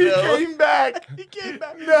didn't. He know. came back. He came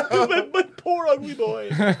back. No. My poor ugly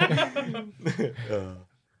boy.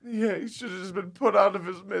 Yeah, he should have just been put out of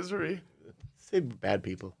his misery. Say bad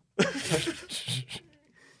people.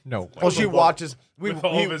 No. Well, she watches. With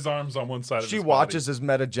all of his arms on one side of She his watches his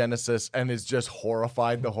metagenesis and is just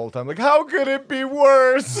horrified the whole time. Like, how could it be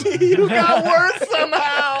worse? You got worse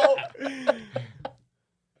somehow. body.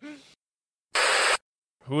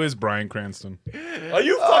 Who is Bryan Cranston? Are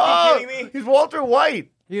you fucking kidding me? He's Walter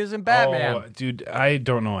White. He was in Batman. Oh, dude, I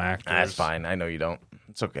don't know actors. That's fine. I know you don't.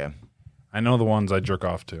 It's okay. I know the ones I jerk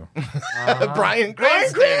off to. Bryan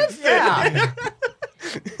Cranston. Yeah.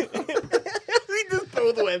 We just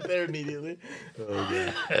both went there immediately.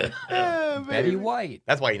 Oh, God. Betty White.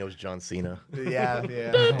 That's why he knows John Cena. Yeah,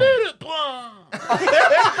 yeah.